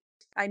way.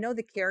 I know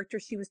the character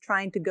she was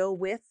trying to go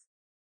with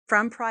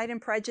from Pride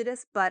and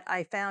Prejudice, but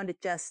I found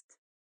it just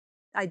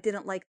I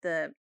didn't like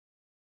the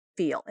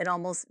feel. It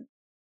almost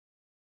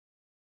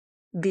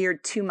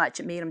veered too much.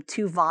 It made him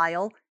too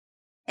vile,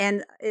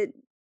 and it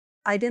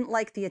I didn't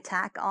like the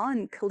attack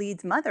on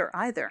Khalid's mother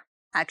either,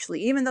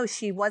 actually. Even though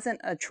she wasn't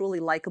a truly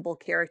likable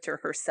character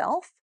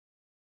herself,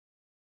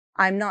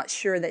 I'm not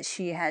sure that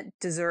she had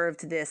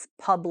deserved this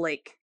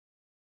public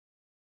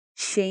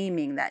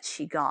shaming that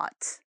she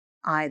got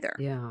either.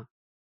 Yeah.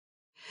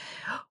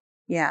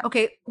 Yeah.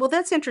 Okay. Well,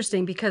 that's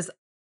interesting because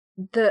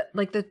the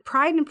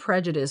Pride and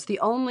Prejudice, the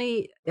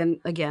only, and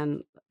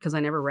again, because I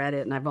never read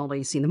it and I've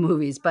only seen the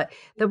movies, but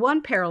the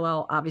one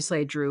parallel obviously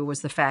I drew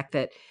was the fact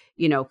that,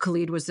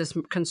 Khalid was this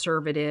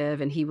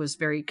conservative and he was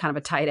very kind of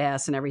a tight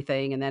ass and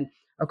everything. And then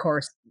of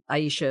course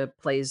Aisha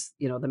plays,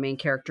 the main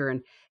character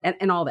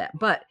and all that.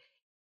 But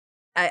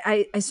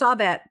I saw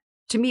that,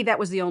 to me, that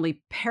was the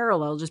only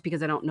parallel just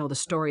because I don't know the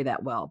story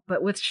that well.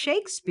 But with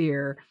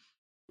Shakespeare,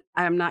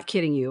 I'm not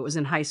kidding you. It was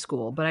in high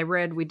school, but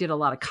we did a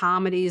lot of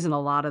comedies and a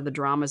lot of the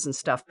dramas and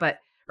stuff,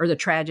 or the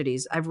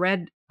tragedies. I've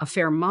read a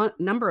fair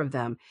number of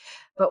them.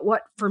 But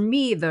what, for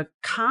me, the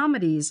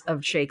comedies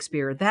of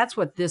Shakespeare, that's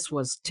what this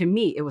was to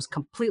me. It was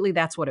completely,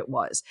 that's what it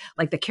was.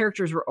 Like the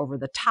characters were over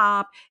the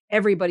top.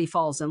 Everybody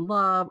falls in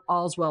love.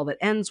 All's well that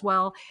ends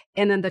well.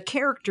 And then the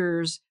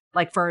characters,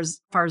 like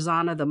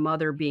Farzana, the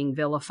mother being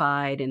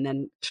vilified, and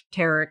then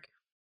Tarek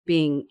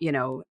being,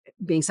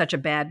 being such a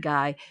bad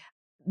guy,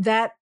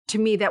 that to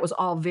me, that was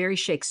all very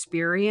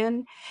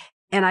Shakespearean.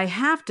 And I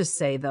have to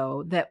say,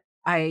 though, that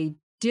I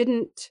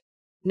didn't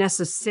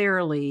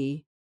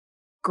necessarily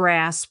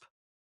grasp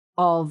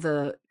all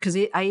because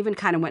I even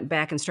kind of went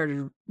back and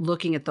started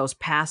looking at those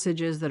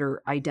passages that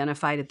are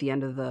identified at the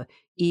end of the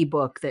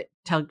ebook that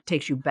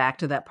takes you back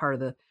to that part of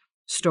the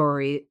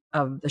story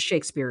of the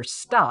Shakespeare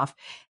stuff.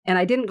 And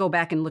I didn't go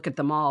back and look at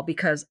them all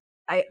because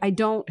I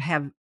don't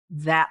have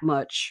that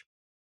much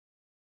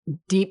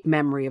deep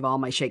memory of all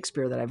my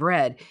Shakespeare that I've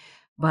read.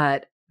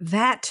 But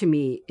that to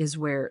me is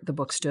where the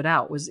book stood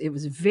out.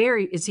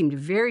 It seemed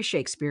very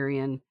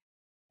Shakespearean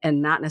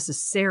and not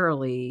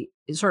necessarily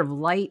sort of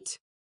light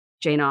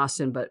Jane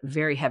Austen, but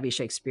very heavy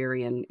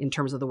Shakespearean in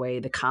terms of the way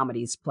the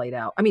comedies played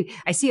out. I mean,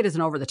 I see it as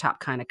an over the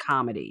top kind of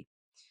comedy.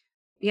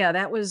 Yeah,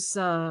 that was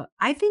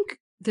I think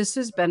this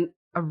has been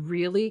a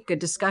really good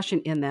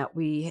discussion in that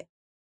we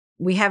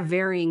have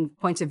varying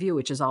points of view,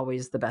 which is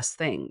always the best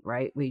thing,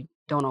 right? We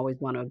don't always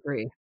want to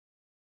agree.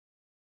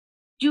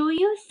 Do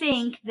you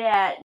think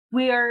that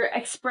we are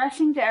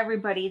expressing to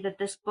everybody that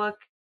this book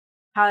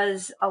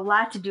has a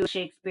lot to do with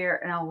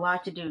Shakespeare and a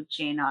lot to do with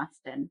Jane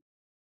Austen?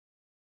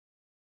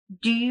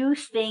 Do you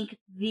think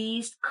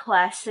these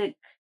classic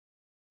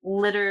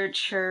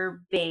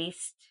literature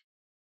based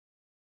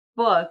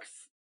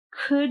books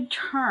could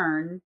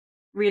turn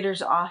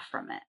readers off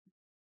from it?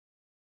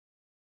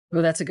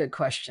 Well, that's a good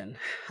question.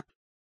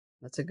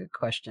 That's a good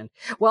question.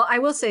 Well, I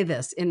will say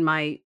this in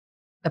my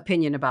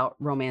opinion about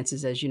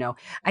romances, as you know,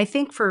 I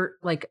think for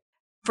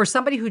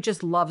somebody who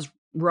just loves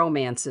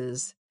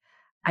romances,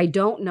 I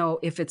don't know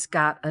if it's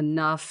got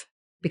enough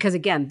because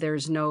again,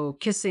 there's no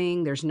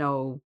kissing, there's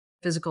no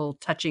physical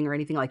touching or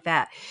anything like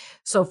that.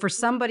 So for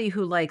somebody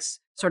who likes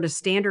sort of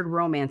standard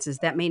romances,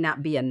 that may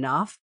not be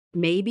enough.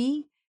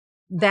 Maybe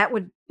that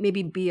would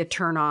maybe be a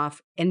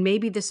turnoff. And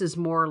maybe this is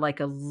more like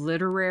a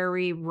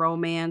literary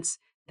romance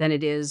than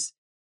it is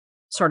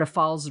sort of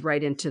falls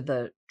right into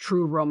the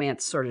true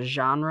romance sort of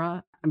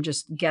genre. I'm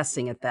just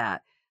guessing at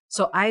that.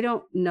 So I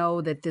don't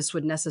know that this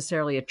would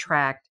necessarily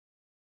attract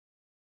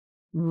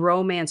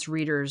romance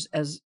readers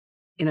as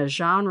in a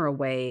genre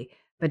way,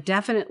 but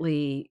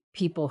definitely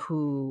people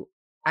who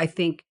I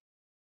think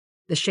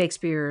the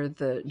Shakespeare,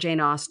 the Jane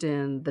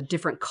Austen, the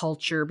different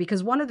culture,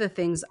 because one of the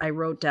things I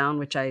wrote down,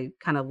 which I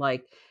kind of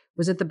liked,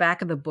 was at the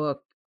back of the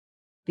book,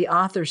 the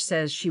author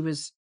says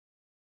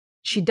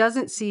she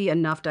doesn't see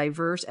enough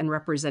diverse and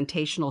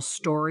representational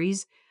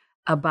stories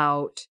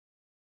about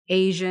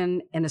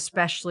Asian and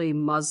especially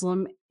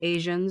Muslim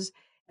Asians.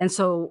 And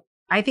so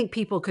I think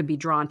people could be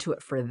drawn to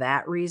it for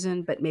that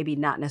reason, but maybe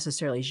not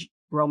necessarily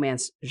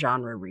romance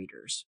genre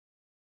readers.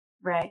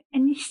 Right.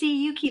 And you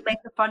see, you keep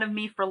making fun of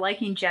me for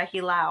liking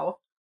Jackie Lau.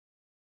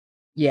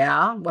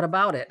 Yeah, what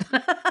about it?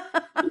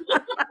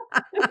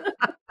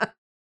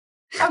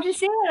 I'm just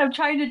saying, I'm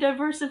trying to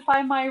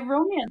diversify my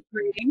romance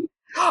reading.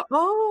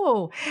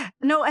 Oh,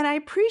 no, and I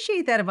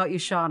appreciate that about you,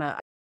 Shauna.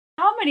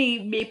 How many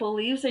maple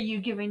leaves are you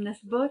giving this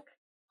book?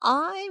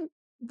 I'm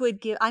going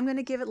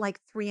to give it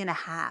like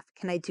 3.5.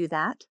 Can I do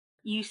that?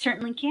 You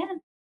certainly can.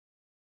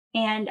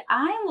 And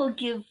I will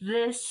give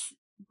this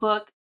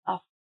book a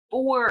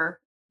 4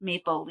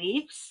 maple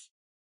leaves.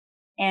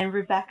 And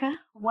Rebecca,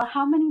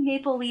 how many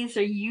maple leaves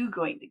are you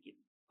going to give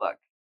this book?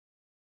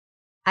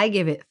 I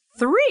give it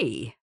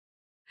 3.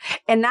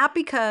 And not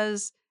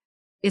because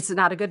it's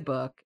not a good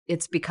book.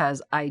 It's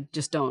because I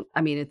just don't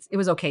I mean, it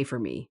was okay for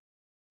me.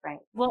 Right.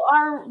 Well,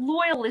 our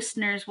loyal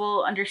listeners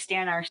will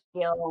understand our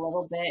scale a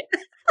little bit.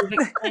 We've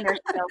explained our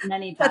scale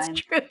many That's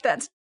times. true.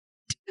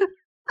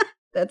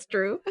 That's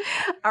true.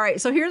 All right,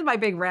 so here's my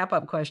big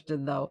wrap-up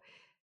question, though.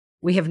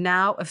 We have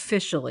now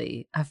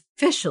officially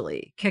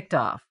kicked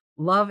off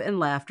Love and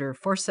Laughter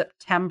for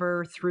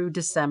September through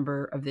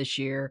December of this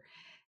year.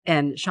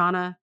 And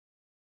Shauna,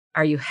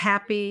 are you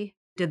happy?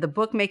 Did the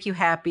book make you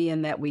happy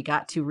in that we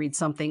got to read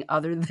something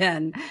other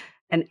than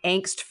an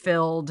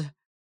angst-filled,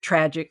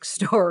 tragic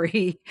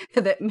story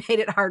that made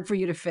it hard for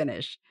you to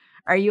finish?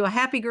 Are you a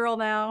happy girl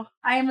now?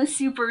 I am a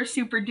super,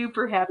 super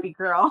duper happy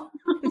girl.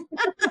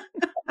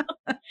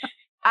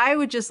 I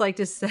would just like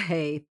to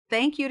say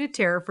thank you to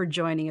Tara for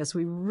joining us.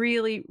 We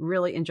really,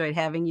 really enjoyed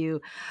having you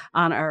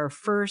on our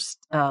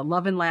first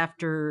Love and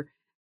Laughter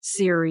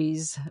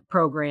series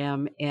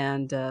program.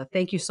 And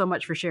thank you so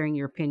much for sharing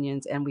your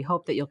opinions. And we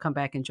hope that you'll come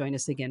back and join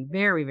us again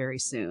very, very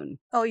soon.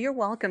 Oh, you're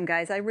welcome,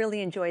 guys. I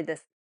really enjoyed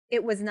this.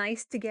 It was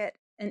nice to get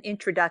an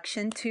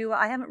introduction to,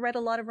 I haven't read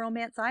a lot of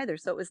romance either,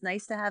 so it was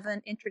nice to have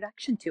an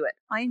introduction to it.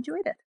 I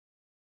enjoyed it.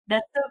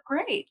 That's so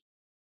great.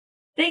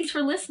 Thanks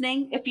for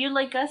listening. If you'd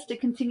like us to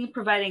continue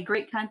providing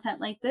great content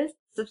like this,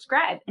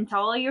 subscribe and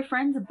tell all your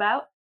friends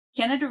about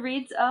Canada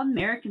Reads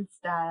American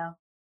Style.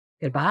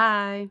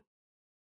 Goodbye.